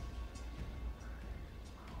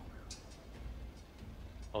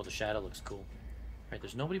 Oh, the shadow looks cool. Alright,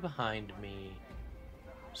 there's nobody behind me.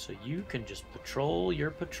 So you can just patrol your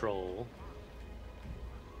patrol.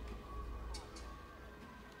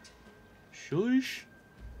 Shush.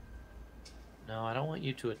 No, I don't want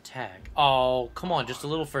you to attack. Oh, come on, just a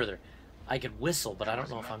little further. I could whistle, but I don't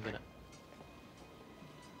know if I'm gonna...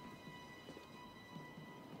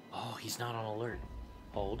 Oh, he's not on alert.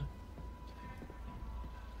 Hold.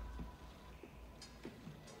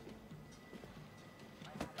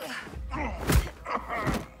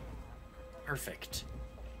 Perfect.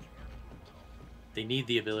 They need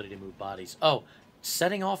the ability to move bodies. Oh,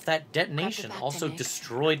 setting off that detonation also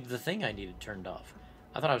destroyed the thing I needed turned off.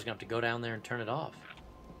 I thought I was going to have to go down there and turn it off.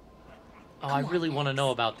 Oh, I really want to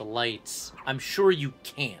know about the lights. I'm sure you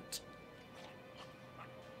can't.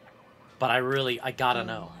 But I gotta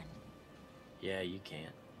know. Yeah, you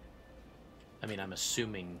can't. I mean, I'm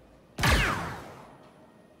assuming...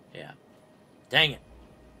 Yeah. Dang it.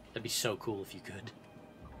 That'd be so cool if you could.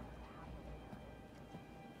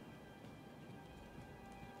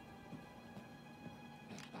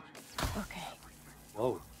 Okay.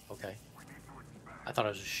 Whoa, okay. I thought I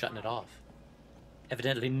was just shutting it off.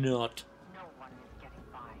 Evidently not.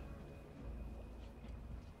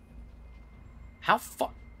 How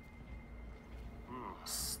far?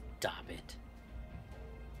 Stop it.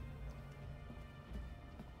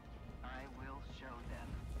 I will show them.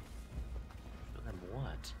 Show them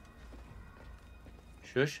what?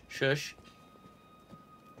 Shush, shush.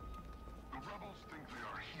 The rebels think they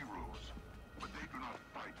are heroes, but they do not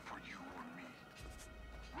fight for you or me.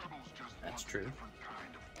 Rebels just That's want true. a different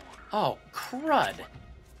kind of order. Oh, crud.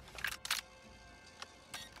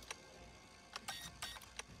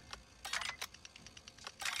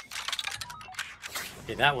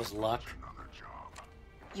 Okay, that was luck.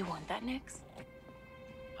 You want that, Nix?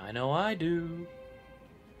 I know I do.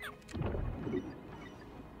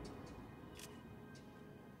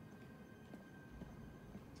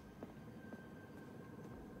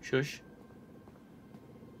 Shush.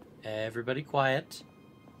 Everybody quiet.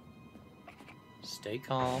 Stay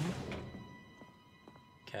calm.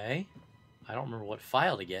 Okay. I don't remember what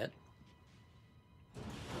file to get.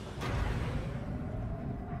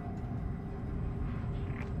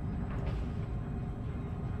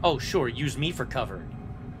 Oh, sure. Use me for cover.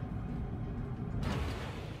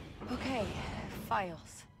 Okay,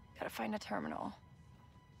 files. Gotta find a terminal.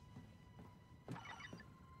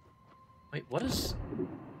 Wait, what is...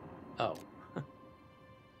 Oh.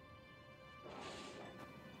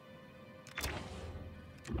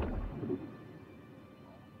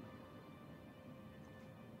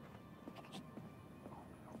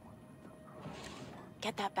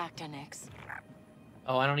 Get that back to Nix.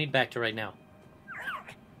 Oh, I don't need back to right now.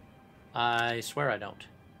 I swear I don't.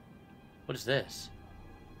 What is this?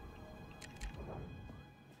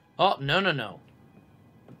 Oh, no, no, no.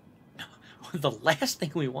 The last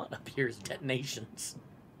thing we want up here is detonations.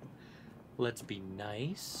 Let's be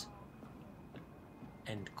nice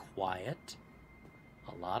and quiet.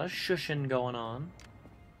 A lot of shushing going on.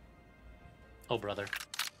 Oh, brother.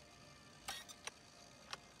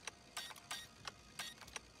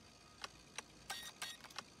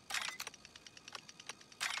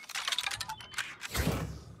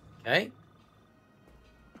 Okay.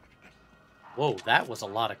 Whoa, that was a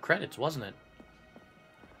lot of credits, wasn't it?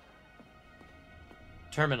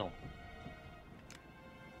 Terminal.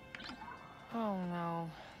 Oh no,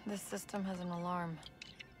 this system has an alarm.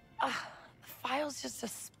 Ah, the file's just a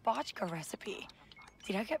spotchka recipe.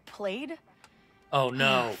 Did I get played? Oh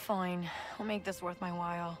no. Fine, I'll make this worth my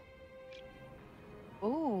while.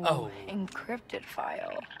 Ooh, Oh. encrypted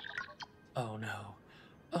file. Oh no.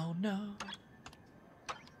 Oh no.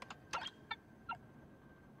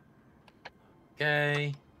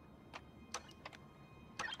 Okay.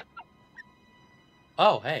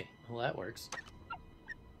 Oh, hey. Well, that works.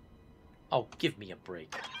 Oh, give me a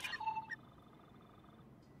break.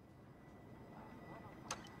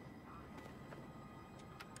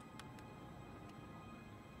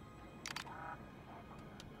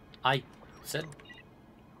 I said...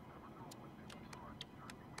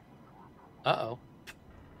 Uh-oh.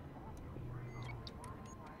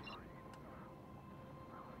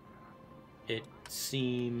 It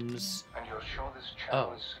seems... And you're sure this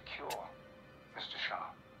channel Oh. is secure, Mr.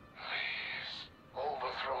 Shah? Please.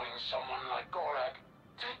 Overthrowing someone like Gorak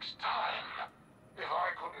takes time. If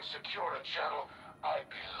I couldn't secure a channel, I'd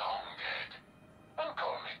be long dead. And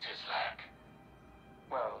call me Tislak.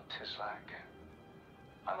 Well, Tislak,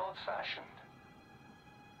 I'm old-fashioned.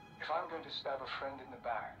 If I'm going to stab a friend in the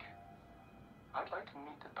back, I'd like to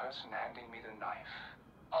meet the person handing me the knife.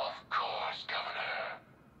 Of course, Governor.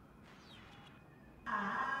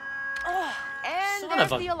 Oh, and Son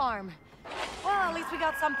there's of a- the alarm. Well, at least we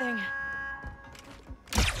got something.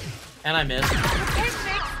 And I missed.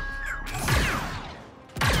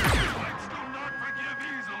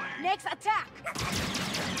 Next attack!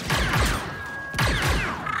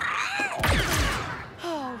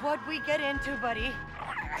 Oh, what'd we get into, buddy?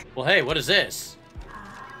 Well, hey, what is this?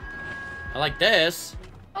 I like this.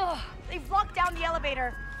 Oh, they've locked down the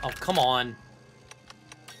elevator. Oh, come on.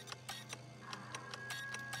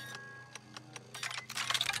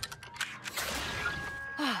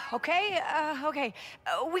 Okay, okay.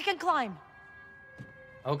 We can climb.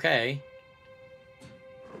 Okay.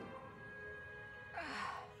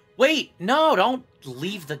 Wait, no, don't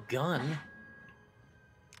leave the gun.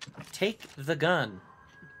 Take the gun.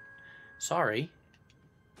 Sorry.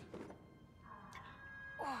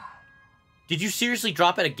 Did you seriously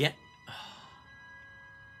drop it again?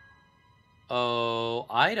 Oh,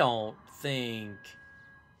 I don't think...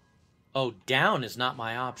 Oh, down is not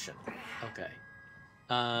my option. Okay.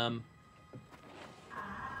 Oh,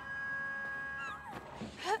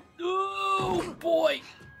 boy!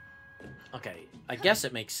 Okay, I guess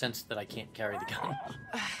it makes sense that I can't carry the gun.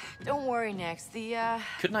 Don't worry, Nix. The,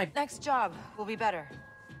 Couldn't I... next job will be better.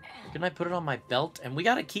 Couldn't I put it on my belt? And we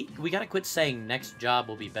gotta quit saying next job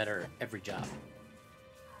will be better every job.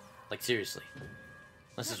 Like, seriously.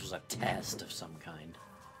 Unless this was a test of some kind.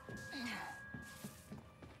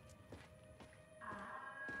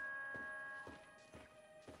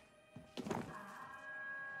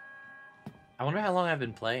 I wonder how long I've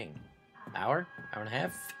been playing. Hour? Hour and a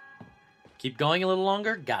half? Keep going a little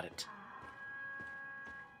longer? Got it.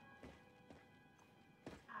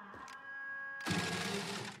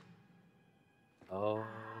 Oh,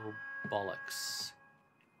 bollocks.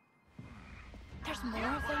 There's more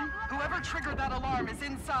of them? Whoever triggered that alarm is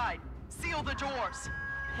inside. Seal the doors.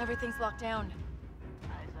 Everything's locked down.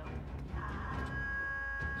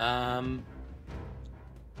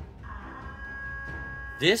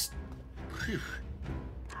 This... Whew.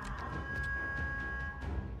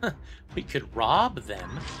 Huh, we could rob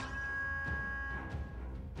them.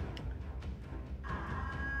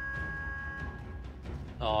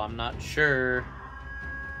 Oh, I'm not sure.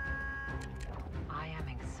 I am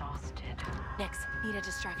exhausted. Nix, need a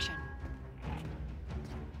distraction.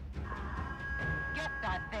 Get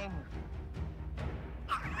that thing.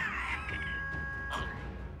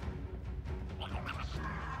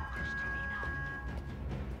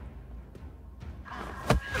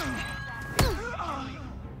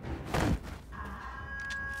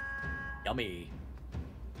 Yummy.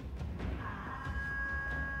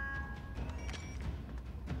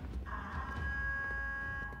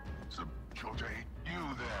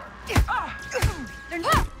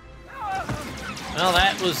 Well,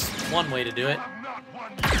 that was one way to do it.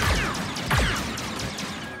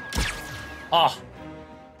 Oh,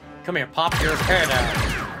 come here, pop your hair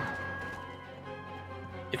down.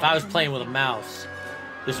 If I was playing with a mouse,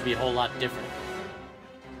 this would be a whole lot different.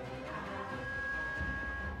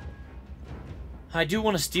 I do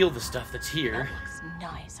want to steal the stuff that's here. Looks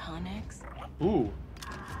nice, huh, Nix? Ooh,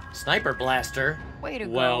 sniper blaster. Way to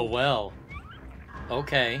go. Well, well.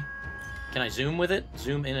 Okay. Can I zoom with it?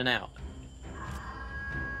 Zoom in and out.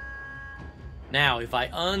 Now, if I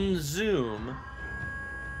unzoom...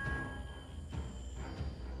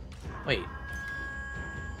 Wait.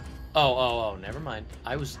 Oh, never mind.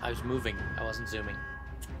 I was moving. I wasn't zooming.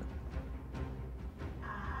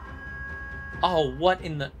 Oh, what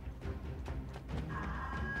in the...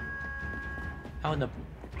 How in the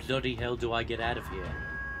bloody hell do I get out of here?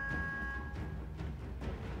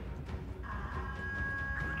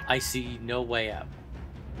 I see no way out.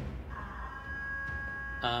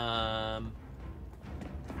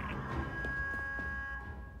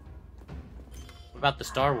 What about the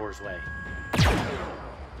Star Wars way?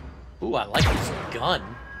 Ooh, I like this gun.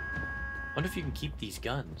 Wonder if you can keep these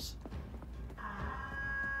guns.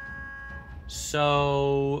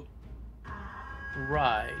 So...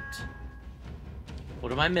 Right.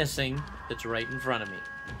 What am I missing that's right in front of me?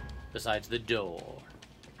 Besides the door.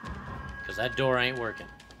 Because that door ain't working.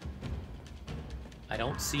 I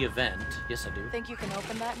don't see a vent. Yes, I do. Think you can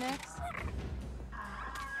open that, Nix?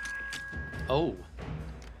 Oh.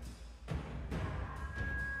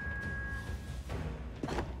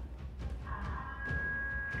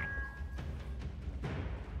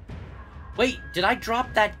 Wait, did I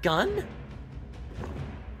drop that gun?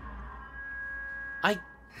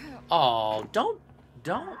 Oh, don't.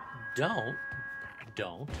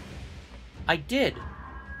 I did.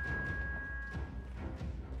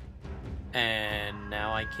 And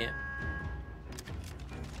now I can't.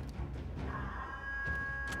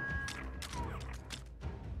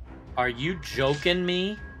 Are you joking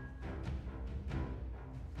me?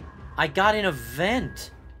 I got in a vent.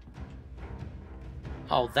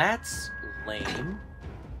 Oh, that's lame.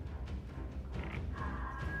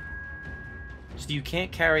 So you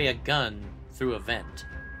can't carry a gun through a vent.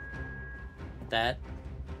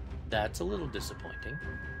 That's a little disappointing.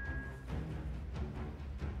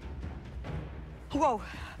 Whoa.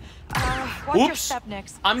 Watch your step,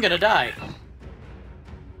 Nix. I'm gonna die.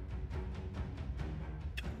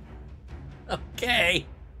 Okay.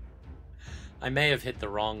 I may have hit the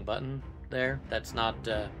wrong button there. That's not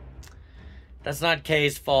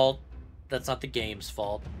Kay's fault. That's not the game's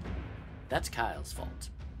fault. That's Kyle's fault.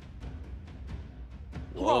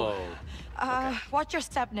 Whoa. Okay. Watch your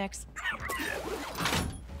step, Nix.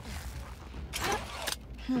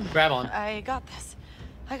 Grab on. I got this.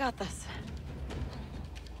 I got this.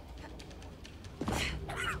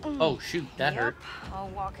 Oh, shoot. That hurt. I'll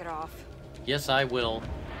walk it off. Yes, I will.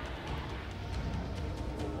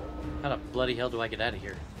 How the bloody hell do I get out of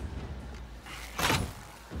here?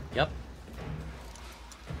 Yep.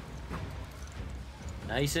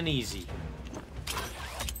 Nice and easy.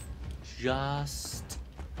 Just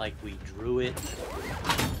like we drew it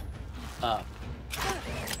up.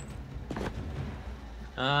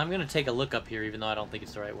 I'm gonna take a look up here, even though I don't think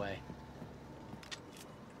it's the right way.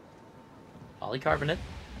 Polycarbonate.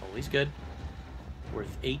 Always good.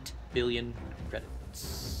 Worth 8 billion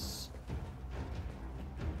credits.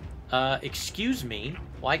 Excuse me.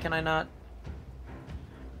 Why can I not?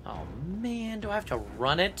 Oh, man. Do I have to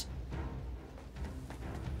run it?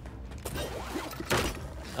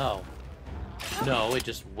 Oh. No, it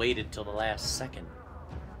just waited till the last second.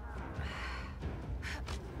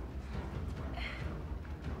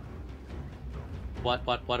 What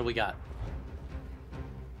do we got?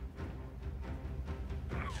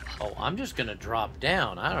 Oh, I'm just gonna drop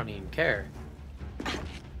down. I don't even care.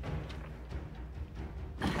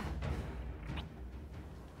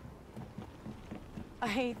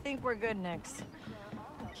 I think we're good, Nix.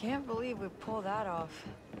 Can't believe we pulled that off.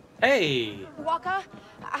 Hey! Waka,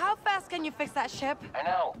 how fast can you fix that ship? I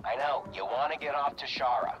know. You want to get off to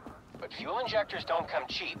Shara. But fuel injectors don't come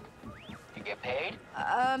cheap. You get paid?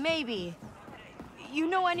 Maybe. You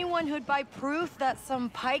know anyone who'd buy proof that some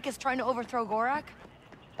pike is trying to overthrow Gorak?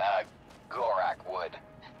 Gorak would.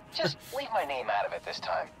 Just leave my name out of it this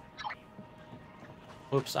time.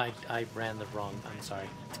 Whoops, I ran the wrong... I'm sorry.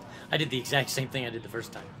 I did the exact same thing I did the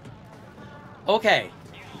first time. Okay.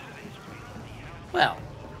 Well,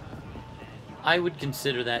 I would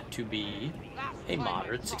consider that to be a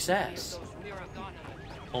moderate success.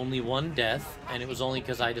 Only one death, and it was only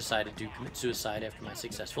because I decided to commit suicide after my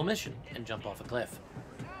successful mission and jump off a cliff.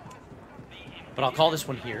 But I'll call this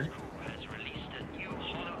one here.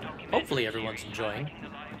 Hopefully everyone's enjoying.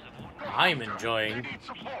 I'm enjoying.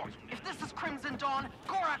 If this is Crimson Dawn,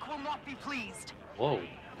 Gorak will not be pleased. Whoa.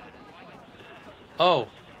 Oh.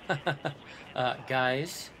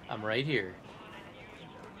 Guys, I'm right here.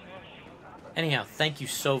 Anyhow, thank you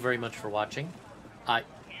so very much for watching.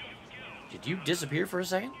 Did you disappear for a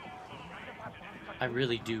second? I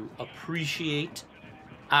really do appreciate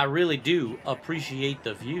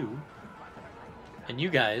the view. And you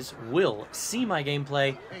guys will see my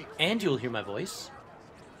gameplay, and you'll hear my voice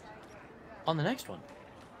on the next one.